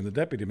minister, and the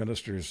deputy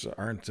ministers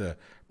aren't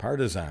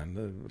partisan.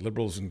 The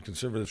Liberals and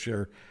Conservatives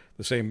share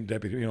the same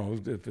deputy.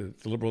 If the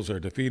Liberals are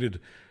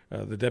defeated,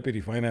 the deputy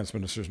finance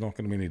minister is not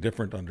going to be any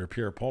different under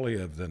Pierre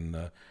Poilievre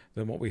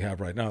than what we have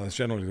right now. That's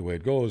generally the way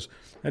it goes.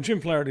 And Jim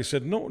Flaherty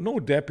said no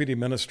deputy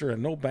minister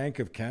and no Bank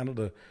of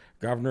Canada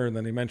governor, and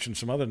then he mentioned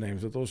some other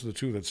names, but those are the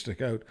two that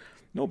stick out.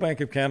 No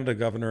Bank of Canada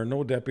governor,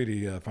 no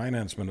deputy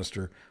finance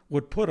minister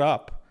would put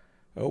up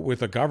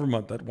with a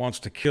government that wants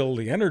to kill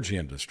the energy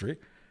industry,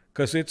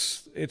 because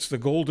it's the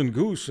golden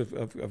goose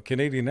of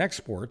Canadian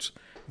exports.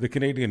 The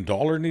Canadian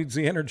dollar needs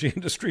the energy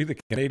industry. The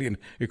Canadian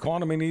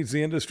economy needs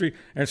the industry,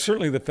 and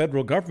certainly the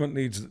federal government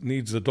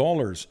needs the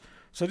dollars.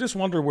 So I just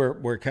wonder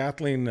where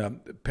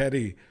Kathleen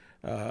Petty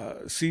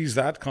sees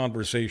that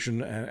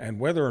conversation, and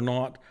whether or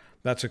not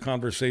that's a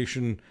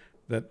conversation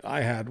that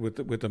I had with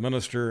the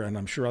minister, and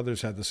I'm sure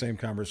others had the same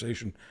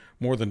conversation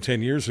more than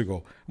 10 years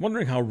ago. I'm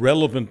wondering how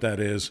relevant that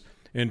is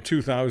in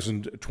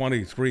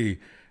 2023.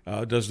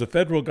 Does the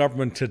federal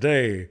government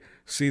today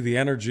see the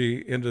energy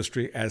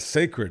industry as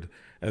sacred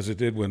as it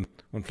did when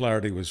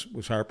Flaherty was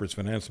Harper's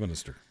finance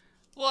minister?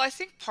 Well, I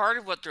think part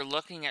of what they're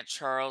looking at,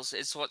 Charles,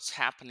 is what's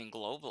happening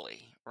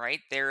globally,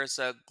 right? There is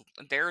a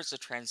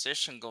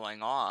transition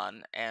going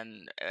on,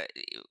 and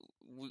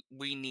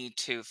we need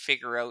to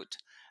figure out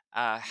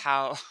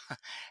how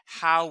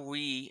how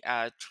we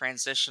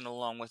transition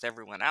along with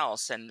everyone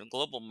else. And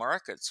global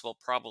markets will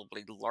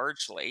probably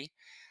largely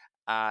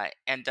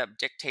end up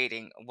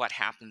dictating what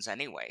happens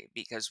anyway,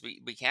 because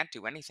we can't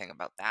do anything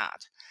about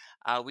that.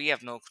 We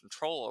have no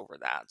control over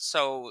that.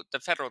 So the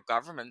federal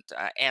government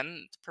and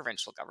the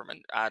provincial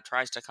government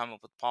tries to come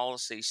up with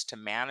policies to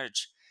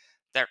manage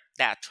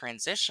that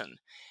transition.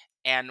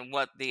 And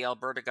what the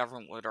Alberta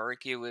government would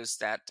argue is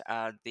that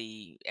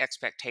the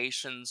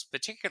expectations,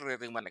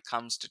 particularly when it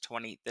comes to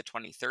the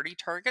 2030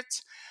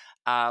 targets,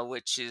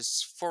 which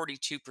is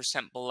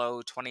 42%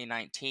 below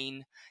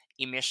 2019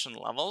 emission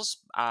levels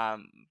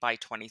by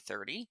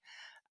 2030.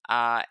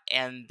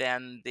 And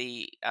then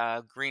the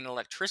green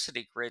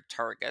electricity grid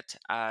target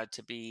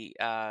to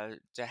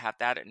have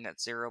that at net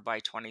zero by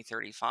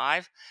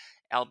 2035.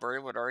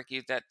 Alberta would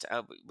argue that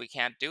we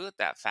can't do it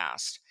that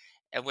fast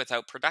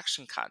without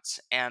production cuts,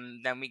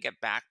 and then we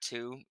get back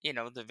to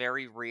the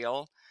very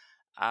real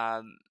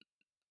um,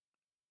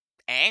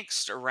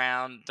 angst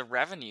around the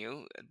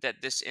revenue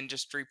that this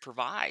industry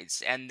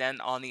provides. And then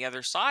on the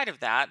other side of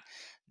that,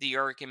 the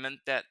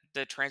argument that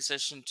the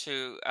transition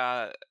to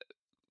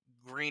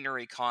greener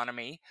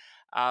economy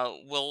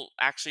will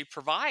actually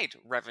provide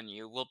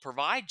revenue, will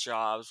provide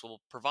jobs,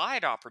 will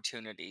provide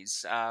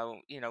opportunities,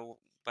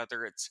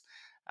 whether it's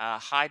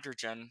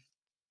hydrogen,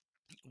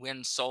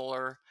 wind,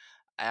 solar,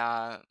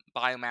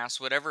 biomass,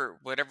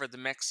 whatever the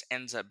mix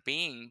ends up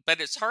being. But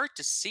it's hard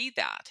to see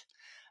that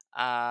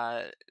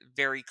uh,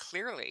 very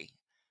clearly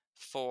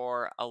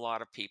for a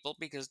lot of people,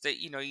 because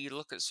you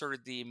look at sort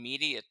of the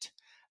immediate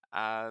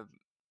uh,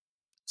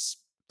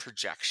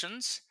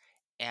 projections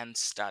and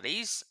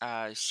studies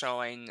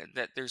showing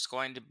that there's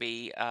going to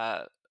be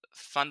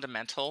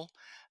fundamental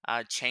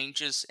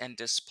changes and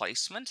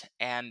displacement,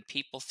 and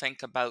people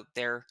think about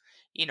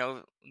you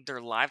know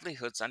their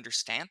livelihoods,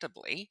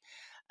 understandably,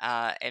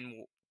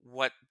 and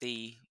what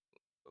the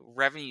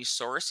revenue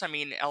source. I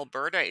mean,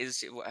 Alberta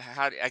is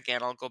how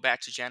again. I'll go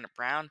back to Janet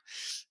Brown.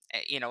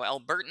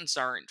 Albertans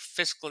aren't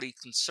fiscally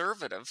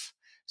conservative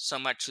so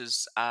much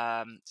as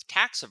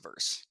tax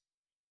averse,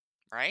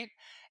 right?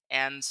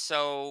 And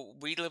so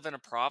we live in a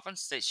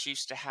province that's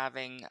used to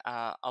having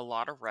a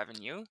lot of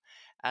revenue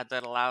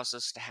that allows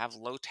us to have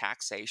low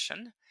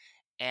taxation,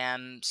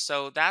 and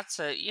so that's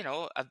a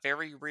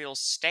very real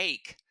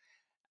stake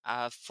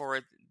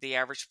for the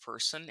average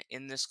person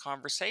in this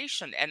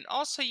conversation. And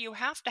also, you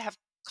have to have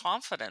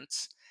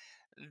confidence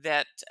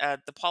that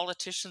the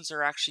politicians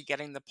are actually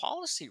getting the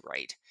policy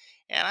right.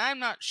 And I'm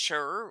not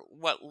sure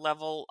what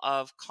level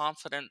of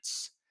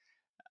confidence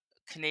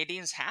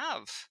Canadians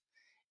have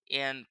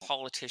in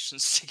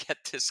politicians to get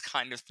this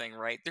kind of thing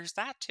right. There's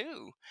that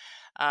too.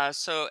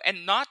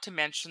 And not to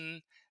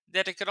mention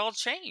that it could all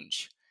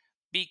change,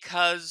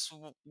 because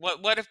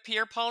what if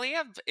Pierre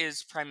Poilievre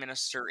is prime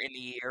minister in a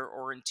year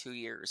or in 2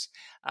 years?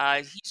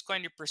 He's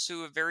going to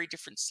pursue a very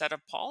different set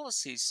of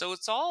policies. So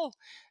it's all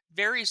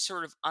very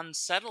sort of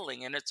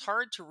unsettling, and it's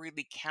hard to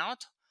really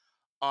count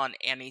on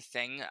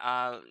anything.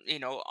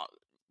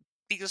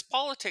 Because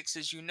politics,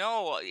 as you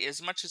know,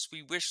 as much as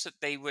we wish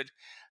that they would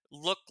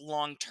look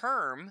long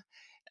term,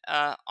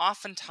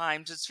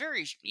 oftentimes it's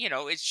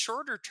it's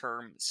shorter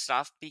term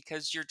stuff,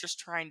 because you're just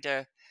trying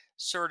to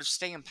sort of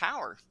stay in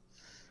power.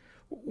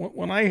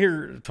 When I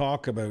hear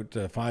talk about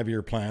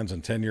 5-year plans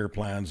and 10-year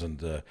plans,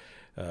 and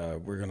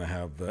we're going to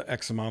have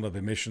X amount of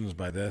emissions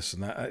by this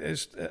and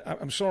that,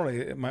 I'm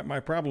sorry. My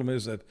problem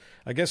is that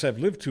I guess I've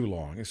lived too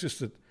long. It's just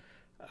that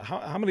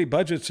how many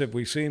budgets have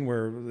we seen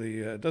where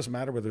it doesn't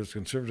matter whether it's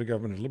conservative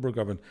government or liberal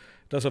government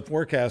does a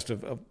forecast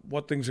of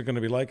what things are going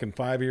to be like in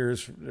 5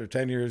 years or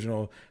 10 years?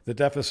 The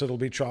deficit will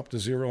be chopped to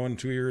zero in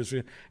 2 years.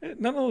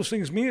 None of those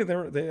things mean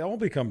they all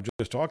become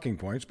just talking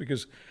points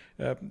because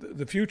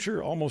the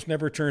future almost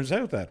never turns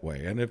out that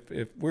way. And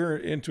if we're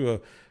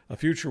into a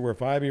future where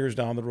 5 years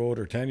down the road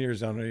or 10 years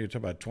down the road, you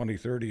talk about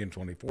 2030 and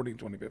 2040 and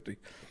 2050,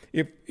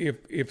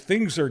 if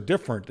things are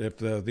different, if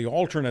the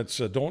alternates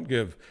don't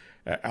give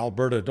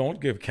Alberta, don't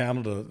give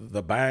Canada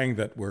the bang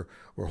that we're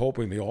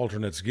hoping the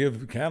alternates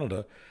give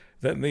Canada,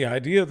 then the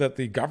idea that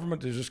the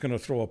government is just going to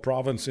throw a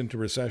province into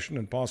recession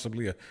and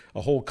possibly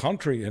a whole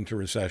country into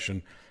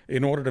recession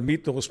in order to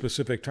meet those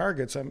specific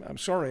targets, I'm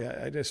sorry,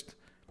 I just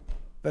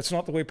that's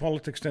not the way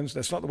politics tends.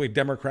 That's not the way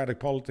democratic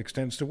politics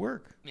tends to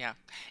work. Yeah.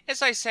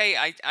 As I say,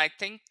 I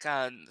think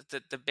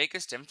the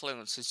biggest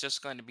influence is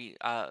just going to be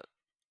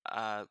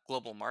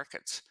global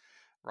markets,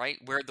 right?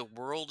 Where the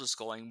world is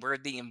going, where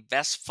the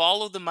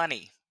follow the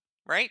money,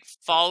 right?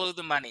 Follow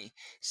the money,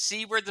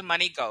 see where the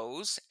money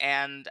goes.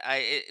 And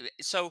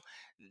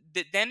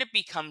then it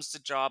becomes the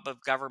job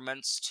of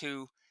governments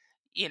to,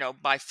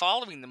 by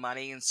following the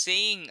money and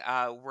seeing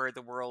where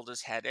the world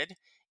is headed,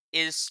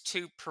 is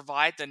to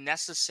provide the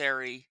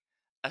necessary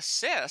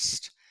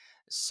assist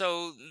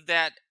so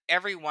that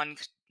everyone,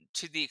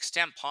 to the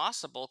extent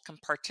possible, can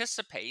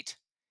participate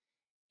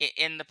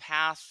in the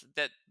path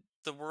that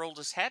the world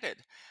is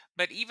headed.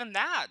 But even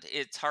that,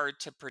 it's hard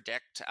to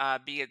predict.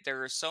 Be it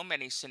there are so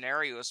many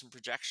scenarios and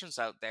projections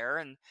out there,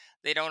 and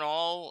they don't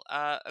all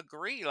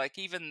agree. Like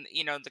even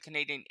the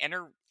Canadian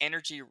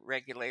energy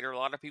regulator. A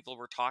lot of people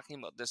were talking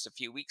about this a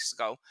few weeks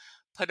ago.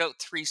 Put out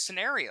three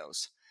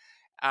scenarios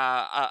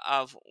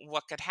of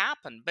what could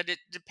happen, but it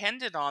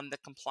depended on the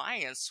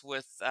compliance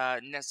with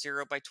net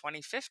zero by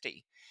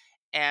 2050.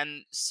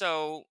 And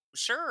so,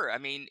 sure, I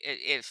mean,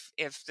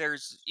 if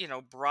there's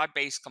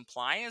broad-based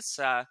compliance,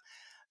 the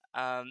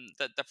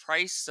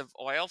price of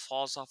oil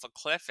falls off a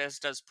cliff, as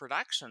does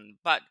production.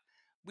 But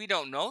we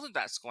don't know that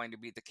that's going to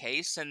be the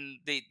case. And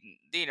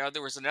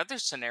there was another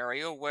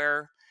scenario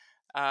where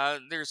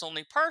there's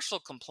only partial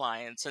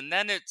compliance, and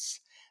then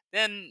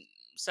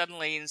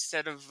suddenly,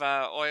 instead of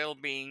oil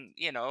being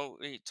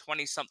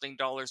 20 something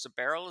dollars a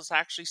barrel, is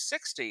actually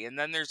 60. And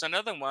then there's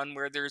another one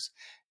where there's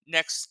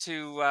next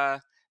to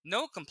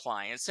no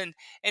compliance. And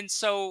the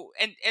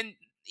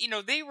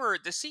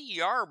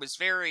CER was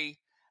very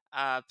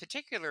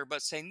particular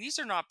about saying these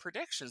are not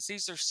predictions,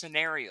 these are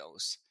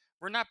scenarios.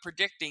 We're not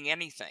predicting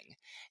anything,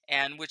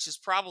 and which is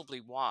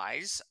probably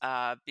wise,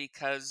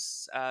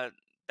 because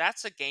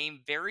that's a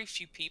game very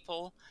few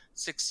people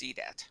succeed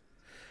at.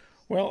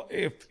 Well,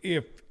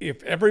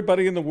 if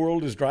everybody in the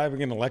world is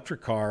driving an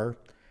electric car,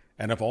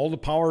 and if all the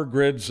power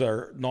grids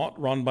are not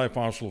run by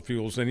fossil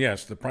fuels, then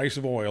yes, the price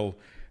of oil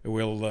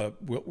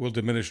will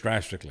diminish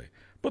drastically.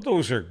 But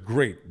those are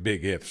great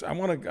big ifs. I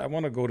want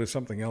to go to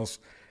something else,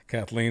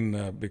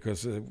 Kathleen,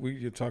 because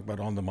you talk about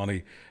on the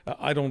money.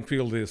 I don't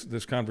feel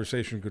this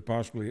conversation could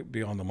possibly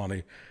be on the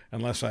money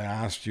unless I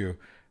asked you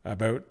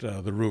about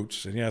the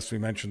roots. And yes, we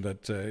mentioned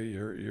that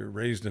you're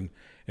raised in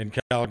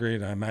Calgary,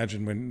 and I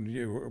imagine when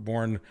you were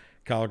born,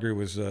 Calgary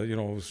was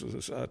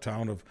was a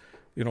town of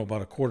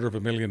about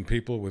 250,000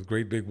 people with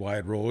great big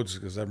wide roads.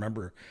 Because I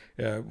remember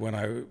when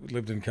I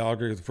lived in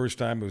Calgary the first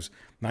time, it was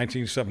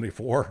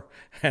 1974,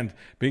 and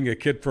being a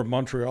kid from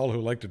Montreal who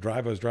liked to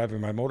drive, I was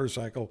driving my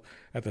motorcycle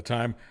at the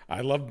time.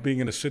 I loved being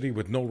in a city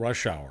with no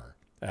rush hour.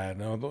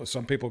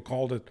 Some people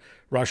called it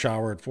rush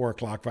hour at 4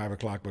 o'clock, 5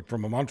 o'clock, but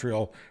from a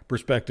Montreal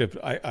perspective,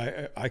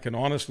 I can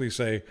honestly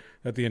say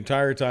that the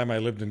entire time I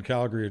lived in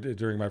Calgary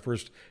during my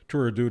first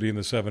tour of duty in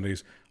the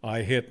 70s,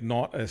 I hit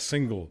not a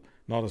single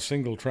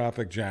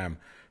traffic jam.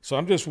 So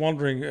I'm just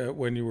wondering,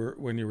 when you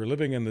were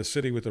living in the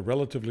city with a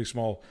relatively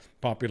small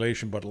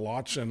population but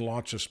lots and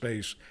lots of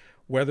space,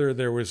 whether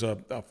there was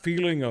a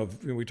feeling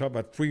of, we talk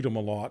about freedom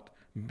a lot.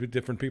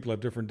 Different people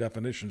have different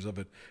definitions of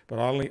it, but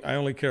I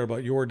only care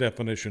about your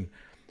definition.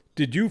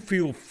 Did you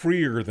feel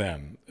freer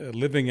then,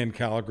 living in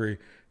Calgary?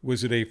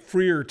 Was it a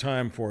freer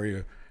time for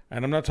you?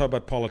 And I'm not talking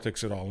about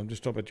politics at all. I'm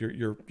just talking about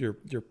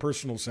your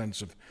personal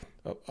sense of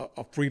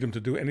freedom to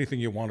do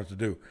anything you wanted to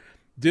do.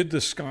 Did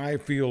the sky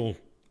feel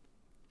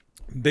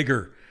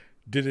bigger?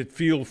 Did it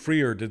feel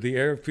freer? Did the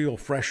air feel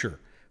fresher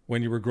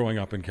when you were growing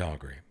up in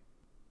Calgary?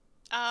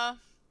 Uh,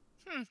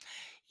 hmm.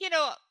 You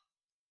know,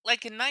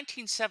 like in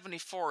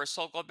 1974,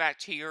 so I'll go back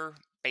to your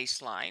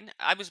baseline.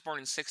 I was born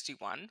in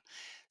 61,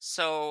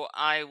 so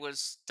I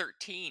was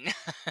 13.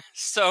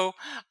 So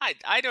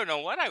I don't know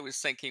what I was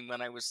thinking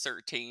when I was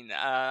 13.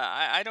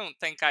 I don't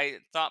think I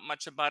thought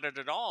much about it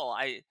at all.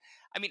 I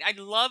mean, I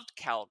loved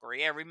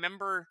Calgary. I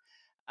remember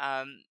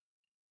um,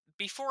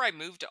 before I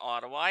moved to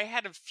Ottawa, I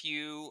had a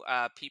few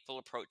people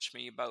approach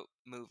me about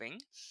moving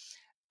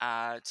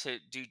to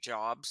do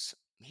jobs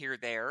here,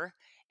 there.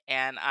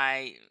 And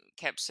I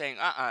kept saying,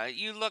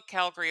 you look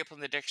Calgary up in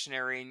the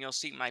dictionary and you'll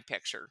see my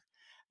picture.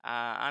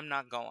 I'm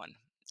not going.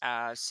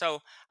 So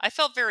I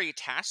felt very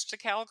attached to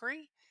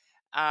Calgary.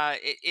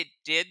 It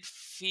did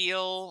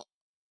feel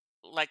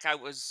like I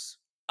was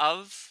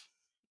of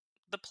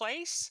the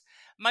place.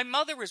 My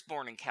mother was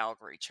born in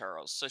Calgary,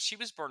 Charles, so she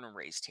was born and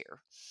raised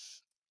here.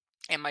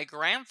 And my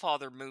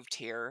grandfather moved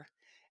here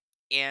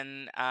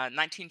in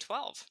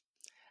 1912,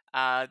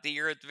 the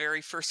year of the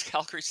very first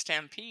Calgary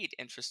Stampede,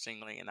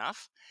 interestingly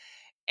enough.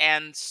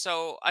 And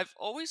so I've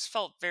always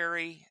felt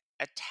very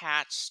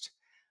attached.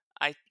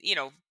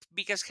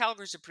 Because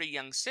Calgary's a pretty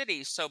young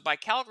city, so by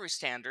Calgary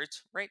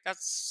standards, right,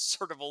 that's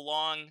sort of a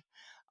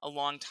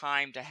long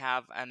time to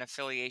have an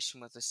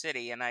affiliation with the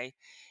city.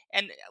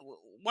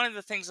 One of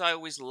the things I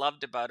always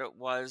loved about it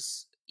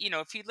was,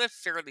 if you live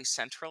fairly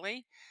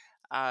centrally,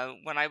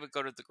 when I would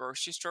go to the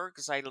grocery store,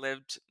 because I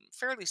lived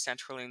fairly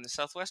centrally in the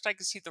Southwest, I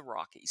could see the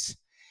Rockies.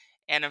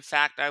 And in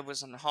fact, I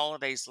was on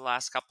holidays the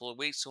last couple of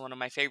weeks, so one of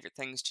my favorite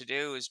things to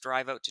do is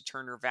drive out to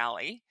Turner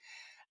Valley,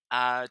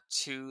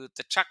 to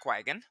the Chuck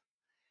Wagon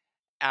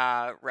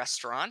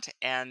restaurant,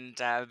 and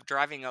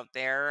driving out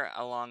there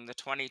along the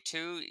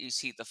 22, you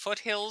see the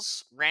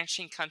foothills,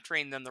 ranching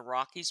country, and then the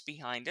Rockies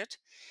behind it.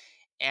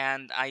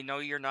 And I know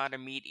you're not a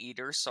meat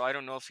eater, so I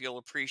don't know if you'll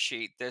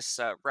appreciate this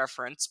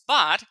reference.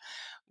 But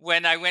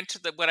what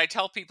I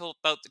tell people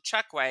about the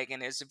Chuck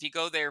Wagon is, if you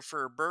go there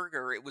for a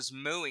burger, it was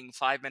mooing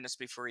 5 minutes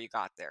before you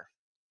got there.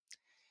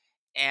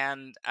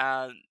 And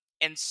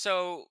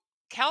so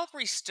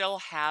Calgary still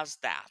has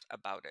that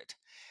about it.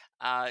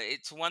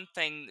 It's one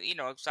thing,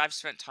 'cause I've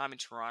spent time in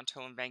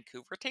Toronto and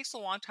Vancouver. It takes a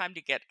long time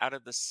to get out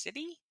of the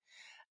city.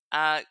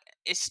 Uh,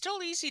 it's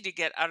still easy to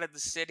get out of the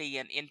city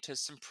and into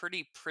some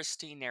pretty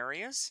pristine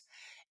areas.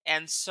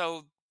 And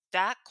so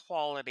that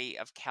quality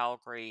of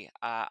Calgary,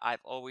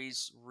 I've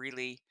always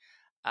really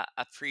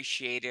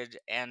appreciated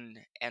and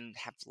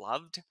have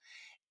loved,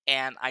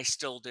 and I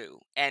still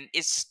do. And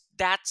it's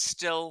that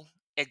still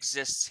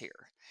exists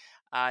here.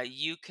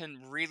 You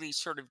can really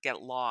sort of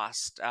get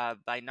lost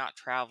by not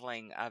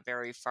traveling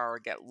very far,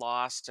 get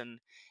lost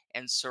and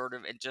sort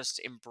of and just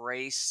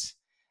embrace,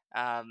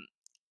 um,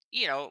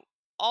 you know,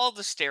 all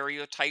the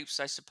stereotypes,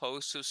 I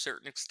suppose, to a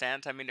certain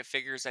extent. I mean, it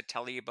figures I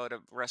tell you about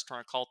a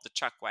restaurant called the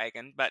Chuck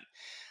Wagon, but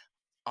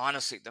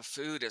honestly, the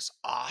food is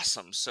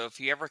awesome. So if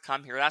you ever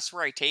come here, that's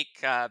where I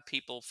take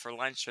people for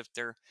lunch if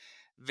they're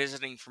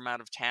visiting from out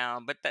of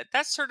town. But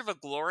that's sort of a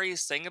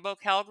glorious thing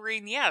about Calgary.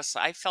 And yes,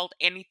 I felt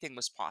anything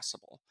was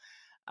possible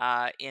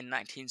in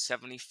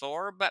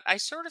 1974, but I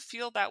sort of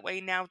feel that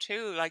way now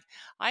too. Like,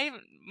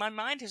 my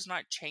mind has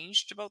not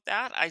changed about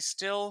that. I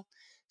still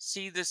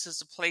see this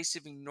as a place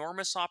of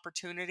enormous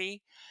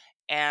opportunity,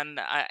 and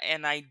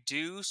I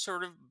do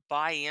sort of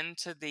buy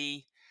into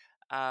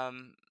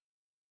um,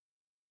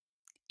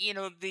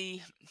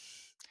 the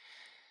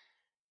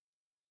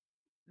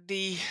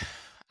the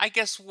I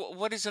guess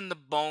what is in the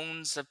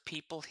bones of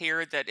people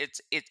here, that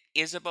it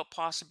is about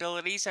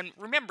possibilities. And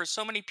remember,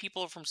 so many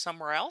people are from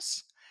somewhere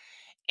else.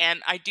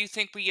 And I do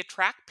think we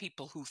attract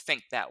people who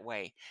think that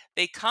way.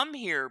 They come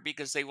here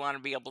because they want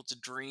to be able to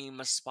dream,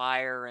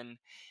 aspire,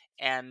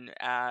 and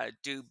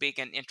do big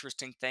and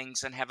interesting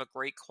things and have a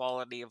great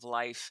quality of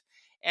life.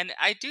 And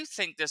I do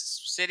think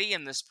this city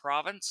and this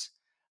province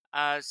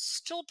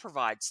still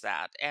provides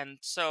that. And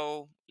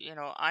so,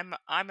 I'm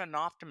an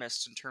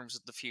optimist in terms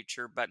of the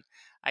future, but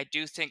I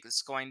do think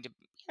it's going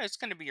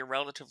to be a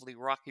relatively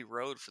rocky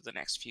road for the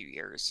next few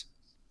years.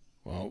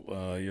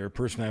 Well, you're a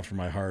person after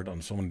my heart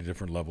on so many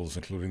different levels,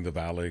 including the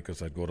Valley,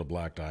 because I'd go to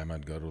Black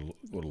Diamond, go to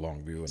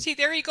Longview, and See,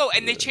 there you go.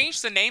 And they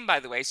changed the name, by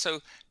the way. So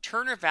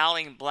Turner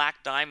Valley and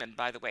Black Diamond,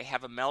 by the way,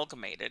 have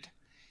amalgamated,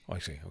 oh, I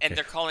see. and Okay.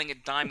 they're calling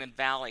it Diamond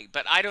Valley.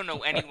 But I don't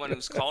know anyone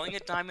who's calling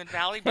it Diamond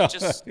Valley. But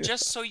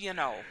just so you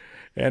know.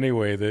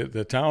 Anyway,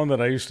 the town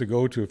that I used to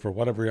go to for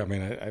whatever, I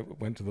mean, I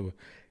went to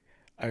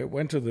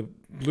the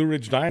Blue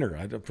Ridge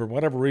Diner. For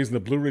whatever reason, the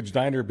Blue Ridge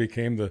Diner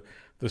became the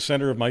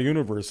center of my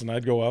universe, and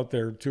I'd go out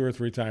there 2 or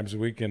 3 times a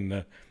week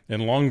in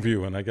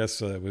Longview, and I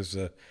guess it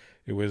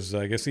was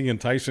I guess Ian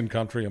Tyson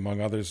country,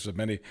 among others.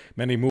 Many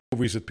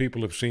movies that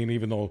people have seen,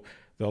 even though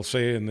they'll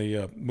say in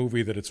the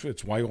movie that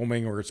it's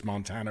Wyoming or it's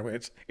Montana.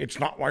 It's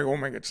not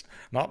Wyoming. It's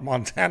not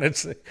Montana.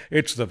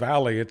 It's the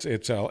Valley.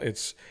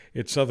 It's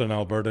southern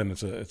Alberta, and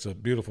it's a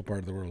beautiful part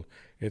of the world.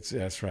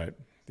 That's right.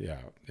 Yeah,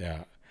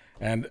 yeah.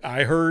 And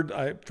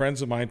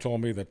friends of mine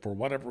told me that for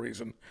whatever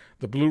reason,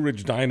 the Blue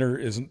Ridge Diner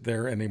isn't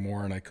there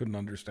anymore, and I couldn't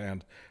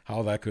understand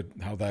how that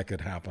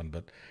could happen.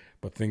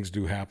 But things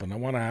do happen. I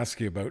want to ask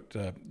you about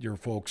your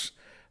folks.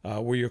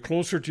 Were you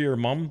closer to your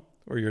mom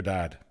or your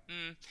dad?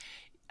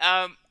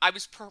 Mm. I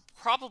was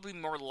probably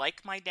more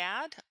like my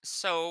dad.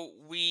 So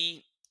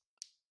we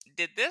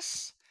did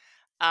this.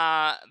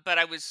 But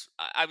I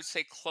would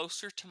say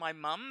closer to my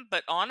mom.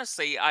 But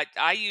honestly,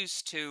 I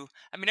used to.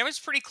 I mean, I was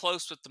pretty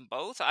close with them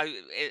both.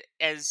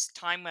 As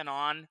time went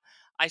on,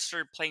 I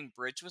started playing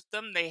bridge with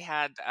them.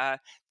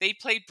 They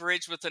played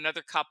bridge with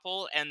another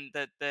couple, and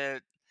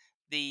the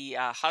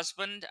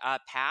husband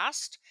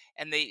passed,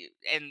 and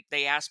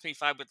they asked me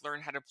if I would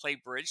learn how to play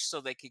bridge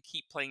so they could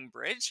keep playing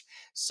bridge.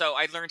 So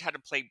I learned how to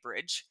play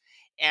bridge,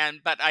 and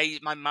but I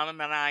my mom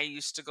and I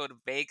used to go to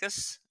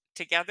Vegas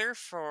together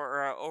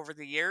for over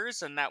the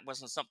years, and that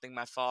wasn't something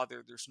my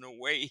father. There's no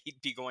way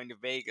he'd be going to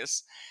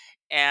Vegas.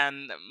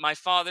 And my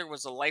father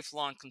was a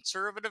lifelong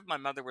conservative. My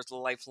mother was a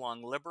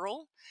lifelong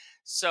liberal.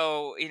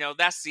 So,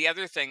 that's the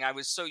other thing. I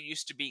was so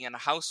used to being in a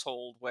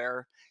household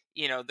where,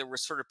 there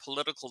was sort of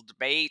political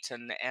debate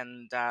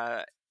and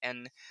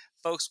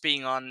folks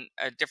being on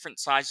different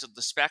sides of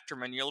the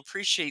spectrum. And you'll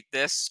appreciate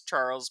this,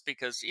 Charles,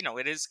 because,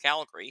 it is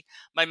Calgary.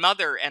 My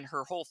mother and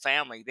her whole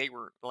family, they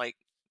were like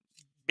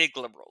big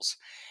liberals.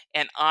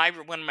 And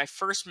one of my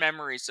first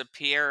memories of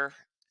Pierre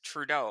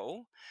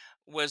Trudeau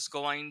was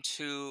going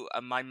to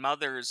my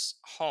mother's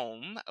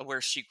home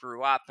where she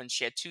grew up, and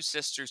she had two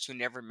sisters who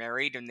never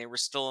married, and they were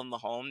still in the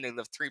home. They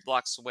lived 3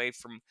 blocks away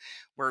from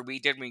where we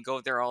did. We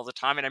go there all the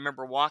time. And I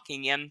remember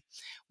walking in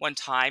one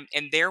time,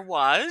 and there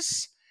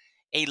was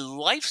a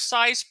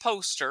life-size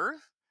poster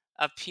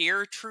of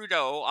Pierre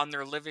Trudeau on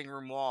their living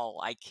room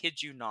wall. I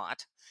kid you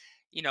not.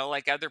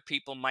 Like other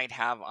people might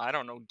have, I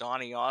don't know,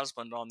 Donny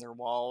Osmond on their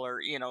wall,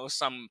 or,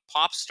 some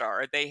pop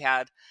star. They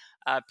had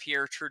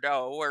Pierre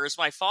Trudeau, whereas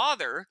my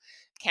father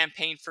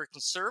campaigned for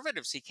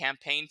conservatives. He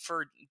campaigned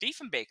for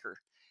Diefenbaker,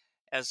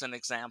 as an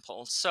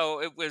example.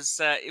 So it was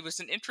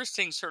an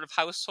interesting sort of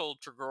household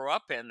to grow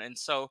up in, and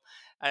so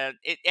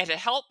it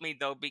helped me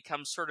though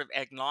become sort of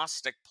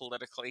agnostic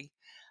politically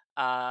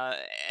uh,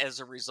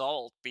 as a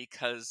result,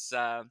 because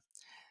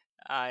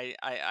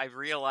I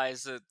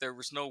realized that there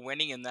was no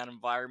winning in that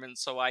environment.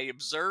 So I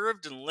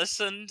observed and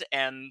listened,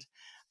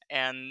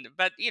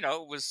 but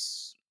it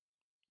was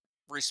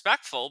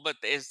respectful. But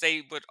as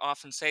they would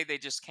often say, they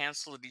just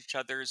canceled each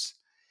other's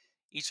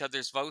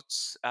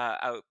votes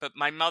out. But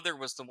my mother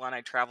was the one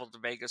I traveled to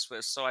Vegas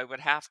with, so I would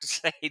have to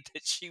say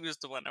that she was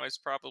the one I was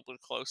probably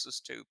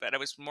closest to. But I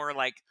was more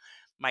like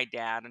my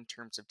dad in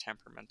terms of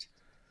temperament.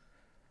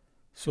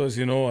 So as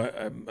you know,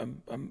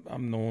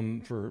 I'm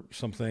known for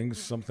some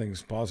things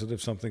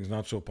positive, some things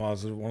not so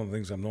positive. One of the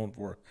things I'm known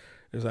for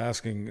is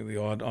asking the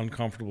odd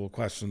uncomfortable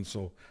questions.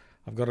 So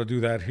I've got to do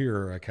that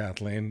here,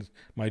 Kathleen.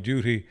 My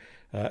duty,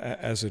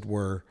 as it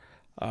were.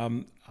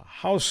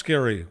 How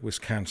scary was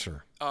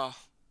cancer? Oh,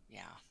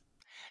 yeah.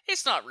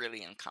 It's not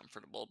really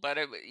uncomfortable, but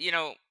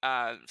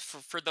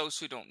for those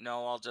who don't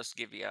know, I'll just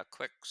give you a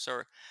quick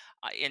sort.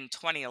 In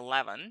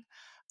 2011,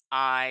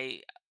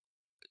 I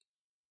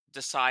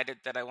decided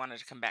that I wanted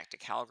to come back to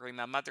Calgary.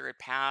 My mother had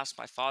passed,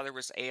 my father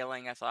was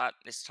ailing. I thought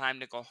it's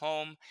time to go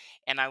home,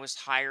 and I was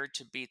hired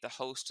to be the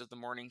host of the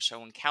morning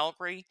show in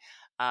Calgary,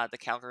 the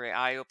Calgary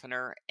Eye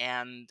Opener.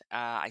 And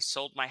I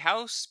sold my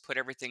house, put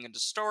everything into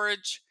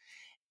storage,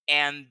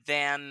 and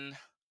then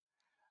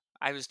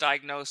I was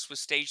diagnosed with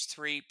stage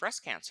 3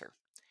 breast cancer.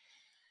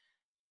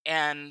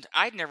 And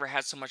I'd never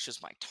had so much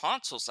as my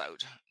tonsils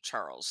out,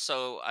 Charles.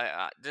 So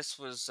this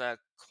was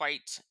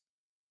quite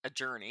a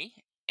journey.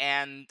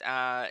 And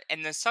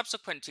then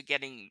subsequent to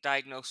getting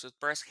diagnosed with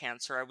breast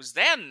cancer, I was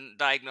then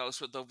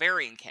diagnosed with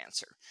ovarian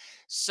cancer.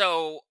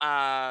 So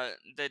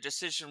the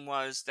decision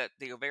was that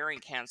the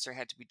ovarian cancer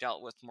had to be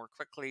dealt with more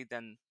quickly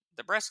than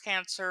the breast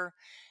cancer.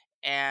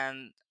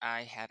 And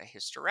I had a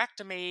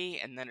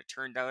hysterectomy, and then it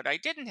turned out I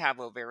didn't have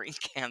ovarian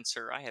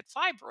cancer. I had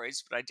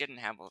fibroids, but I didn't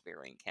have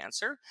ovarian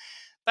cancer.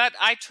 But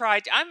I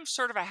tried. I'm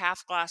sort of a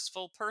half glass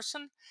full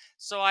person.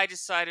 So I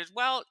decided,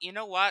 well, you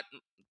know what?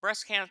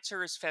 Breast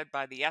cancer is fed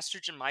by the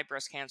estrogen. My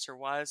breast cancer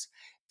was.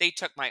 They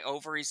took my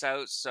ovaries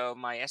out. So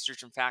my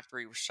estrogen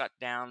factory was shut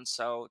down.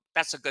 So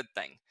that's a good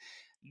thing.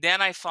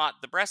 Then I fought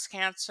the breast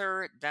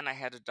cancer. Then I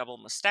had a double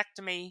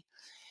mastectomy.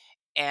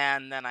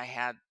 And then I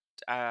had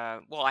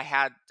 5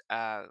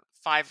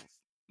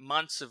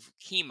 months of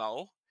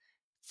chemo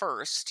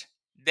first.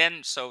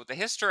 Then, so the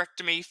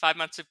hysterectomy, 5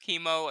 months of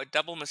chemo, a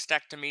double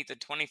mastectomy, the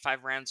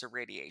 25 rounds of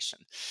radiation.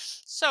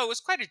 So it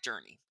was quite a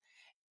journey.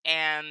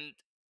 And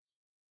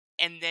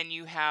then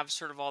you have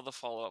sort of all the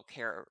follow-up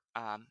care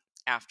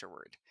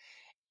afterward.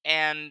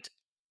 And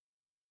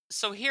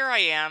so here I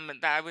am.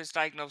 And I was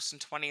diagnosed in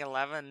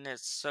 2011.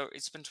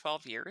 It's been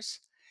 12 years.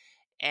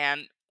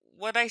 And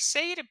what I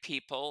say to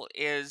people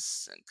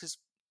is, because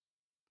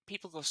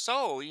people go,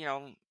 so,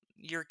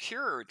 you're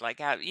cured. Like,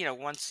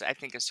 once I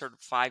think it's sort of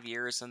 5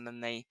 years, and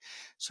then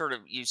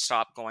you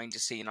stop going to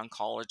see an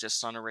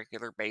oncologist on a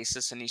regular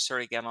basis, and you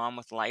sort of get on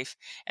with life.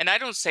 And I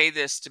don't say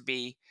this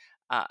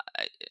uh,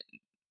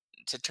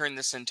 to turn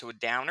this into a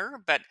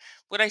downer, but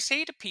what I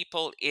say to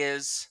people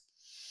is,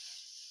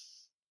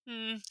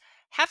 hmm,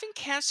 having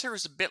cancer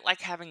is a bit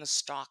like having a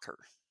stalker.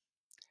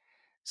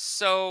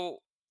 So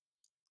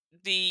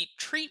the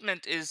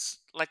treatment is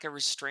like a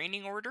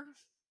restraining order,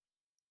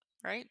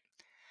 right?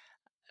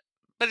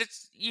 But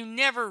you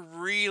never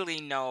really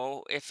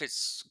know if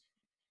it's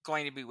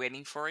going to be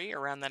waiting for you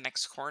around the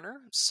next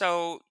corner.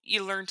 So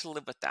you learn to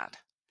live with that.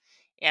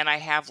 And I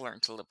have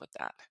learned to live with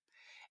that.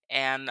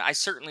 And I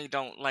certainly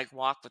don't like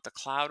walk with a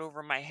cloud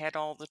over my head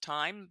all the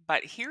time.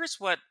 But here's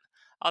what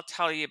I'll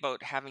tell you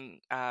about having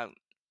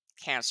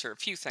cancer. A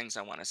few things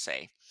I want to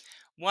say.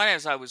 One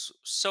is I was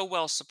so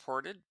well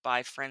supported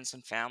by friends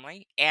and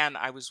family, and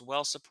I was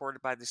well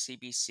supported by the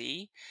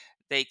CBC.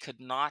 They could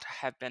not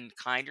have been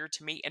kinder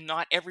to me, and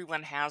not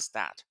everyone has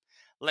that.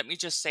 Let me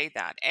just say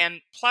that.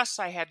 And plus,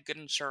 I had good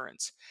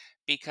insurance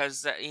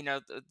because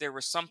there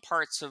were some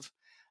parts of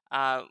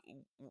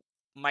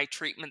my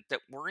treatment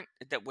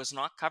that was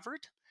not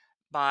covered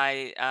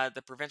by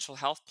the provincial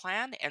health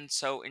plan, and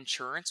so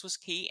insurance was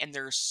key. And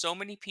there are so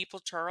many people,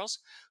 Charles,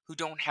 who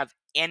don't have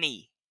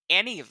any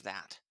of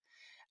that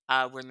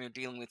when they're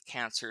dealing with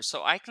cancer.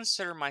 So I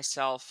consider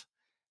myself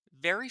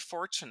very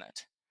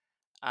fortunate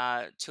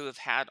to have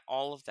had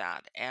all of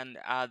that, and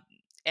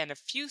a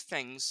few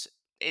things.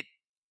 It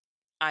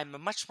I'm a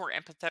much more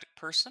empathetic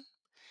person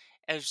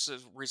as a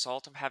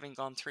result of having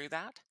gone through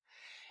that,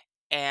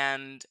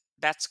 and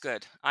that's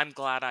good.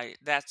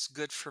 That's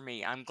good for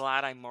me. I'm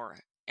glad I'm more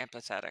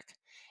empathetic,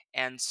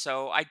 and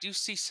so I do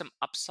see some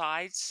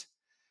upsides.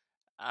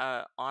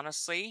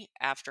 Honestly,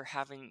 after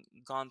having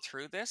gone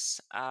through this,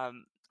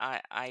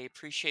 I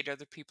appreciate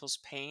other people's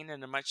pain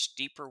in a much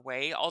deeper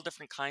way, all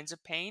different kinds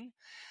of pain,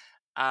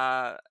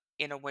 uh,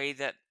 in a way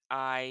that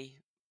I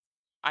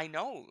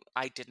know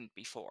I didn't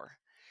before.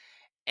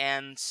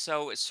 And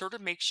so it sort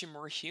of makes you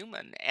more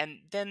human. And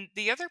then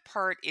the other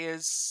part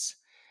is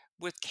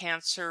with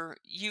cancer,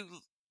 you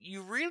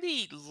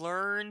really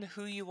learn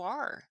who you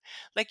are.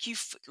 Like you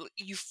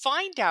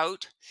find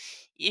out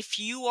if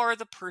you are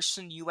the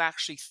person you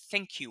actually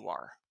think you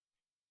are.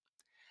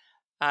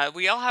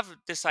 We all have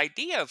this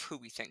idea of who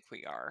we think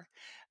we are,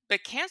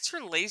 but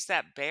cancer lays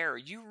that bare.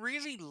 You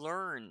really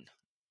learn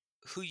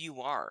who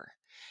you are.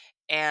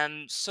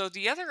 And so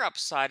the other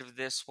upside of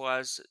this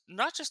was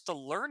not just the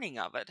learning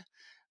of it,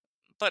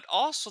 but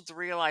also the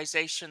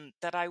realization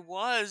that I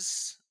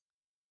was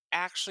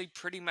actually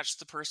pretty much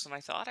the person I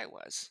thought I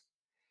was,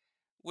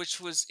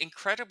 which was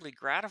incredibly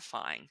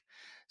gratifying.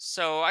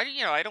 So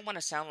I don't want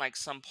to sound like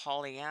some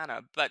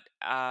Pollyanna, but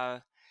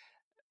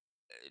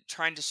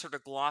trying to sort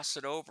of gloss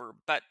it over.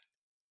 But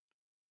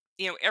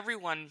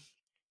everyone,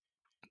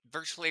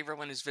 virtually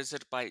everyone, is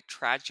visited by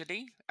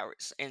tragedy, or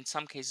in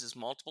some cases,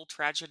 multiple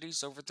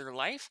tragedies over their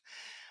life.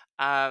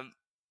 Um,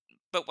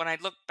 but when I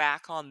look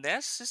back on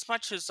this, as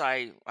much as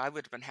I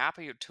would have been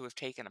happy to have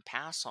taken a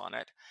pass on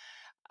it,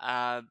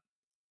 uh,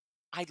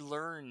 I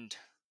learned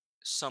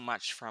so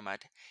much from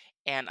it.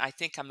 And I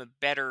think I'm a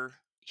better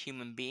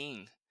human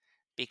being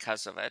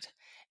because of it.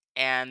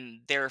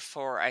 And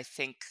therefore, I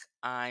think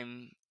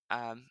I'm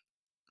um,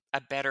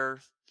 a better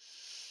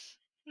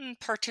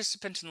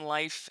participant in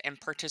life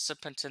and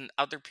participant in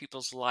other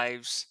people's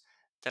lives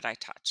that I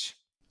touch.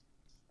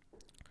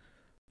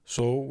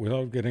 So,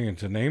 without getting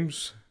into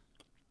names,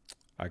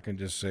 I can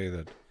just say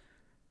that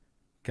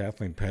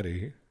Kathleen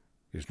Petty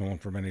is known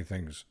for many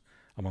things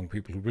among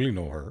people who really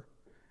know her.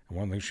 And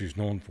one thing she's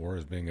known for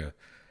is being a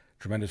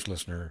tremendous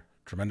listener,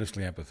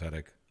 tremendously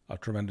empathetic, a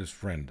tremendous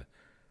friend.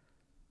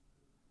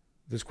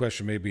 This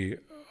question may be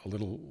a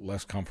little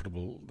less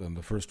comfortable than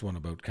the first one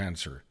about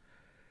cancer.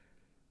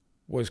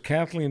 Was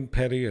Kathleen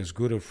Petty as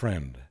good a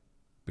friend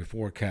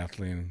before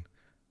Kathleen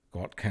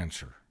got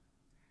cancer?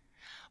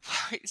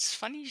 It's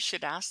funny you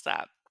should ask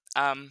that.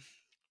 Um,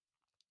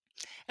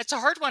 it's a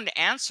hard one to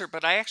answer,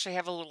 but I actually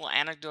have a little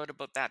anecdote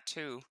about that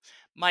too.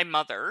 My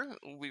mother,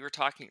 we were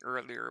talking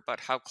earlier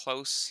about how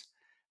close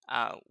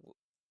uh,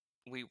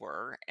 we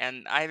were,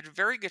 and I had a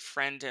very good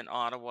friend in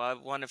Ottawa,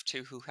 one of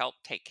two who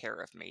helped take care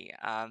of me.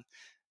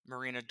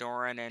 Marina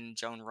Doran and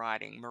Joan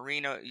Riding.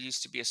 Marina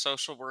used to be a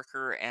social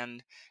worker,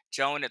 and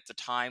Joan at the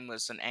time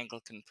was an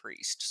Anglican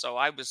priest. So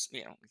I was,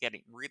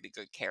 getting really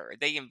good care.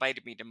 They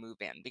invited me to move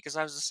in because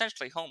I was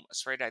essentially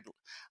homeless, right?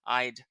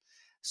 I'd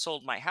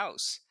sold my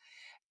house,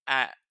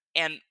 uh,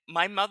 and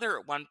my mother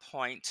at one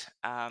point.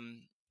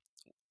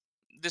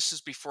 This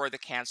is before the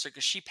cancer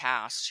because she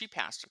passed. She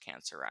passed of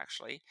cancer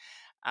actually.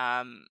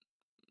 Um,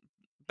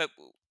 but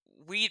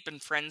we'd been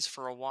friends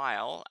for a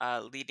while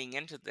leading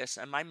into this,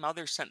 and my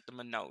mother sent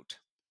them a note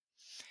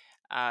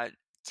uh,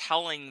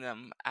 telling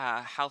them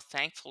how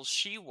thankful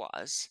she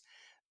was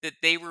that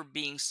they were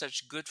being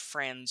such good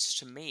friends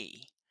to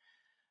me.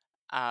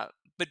 Uh,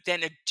 but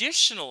then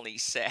additionally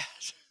said,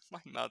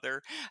 my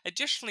mother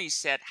additionally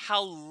said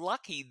how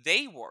lucky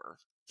they were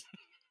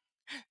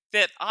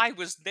that I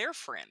was their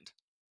friend.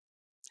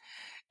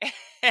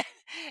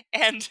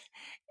 and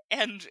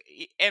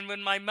and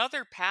when my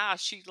mother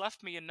passed, she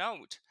left me a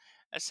note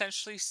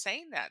essentially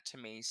saying that to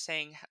me,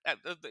 saying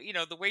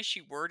the way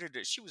she worded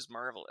it, she was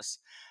marvelous.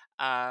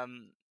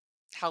 um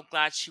how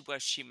glad she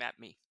was she met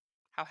me,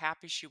 how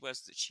happy she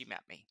was that she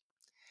met me.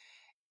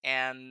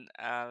 And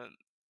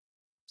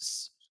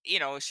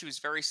she was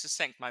very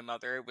succinct, my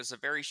mother. It was a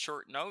very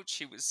short note.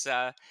 She was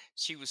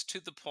to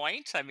the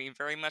point. I mean,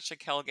 very much a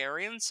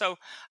Calgarian. So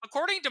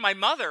according to my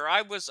mother,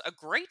 I was a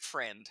great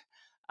friend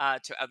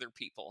to other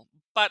people.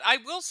 But I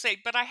will say,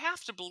 but I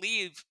have to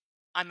believe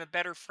I'm a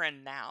better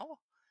friend now.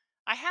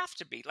 I have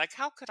to be. Like,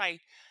 how could I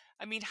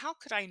mean, how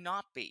could I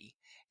not be?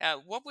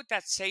 What would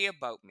that say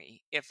about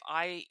me if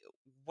I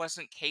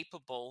wasn't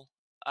capable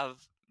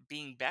of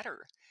being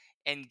better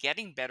and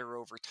getting better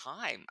over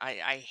time?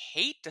 I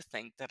hate to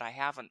think that I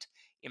haven't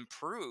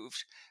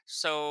improved.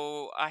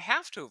 So I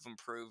have to have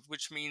improved,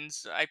 which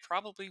means I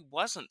probably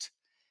wasn't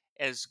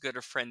as good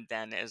a friend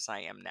then as I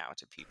am now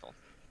to people.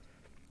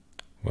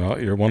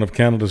 Well, you're one of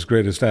Canada's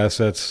greatest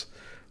assets,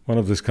 one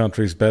of this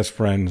country's best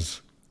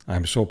friends.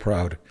 I'm so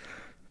proud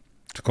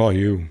to call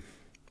you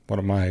one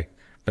of my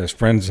best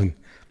friends, and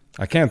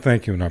I can't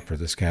thank you enough for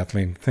this,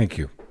 Kathleen. Thank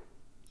you.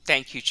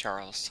 Thank you,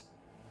 Charles.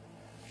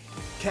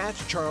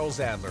 Catch Charles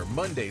Adler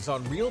Mondays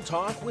on Real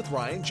Talk with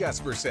Ryan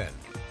Jesperson.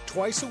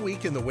 Twice a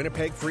week in the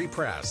Winnipeg Free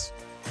Press.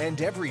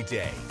 And every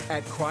day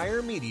at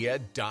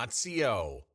criermedia.co.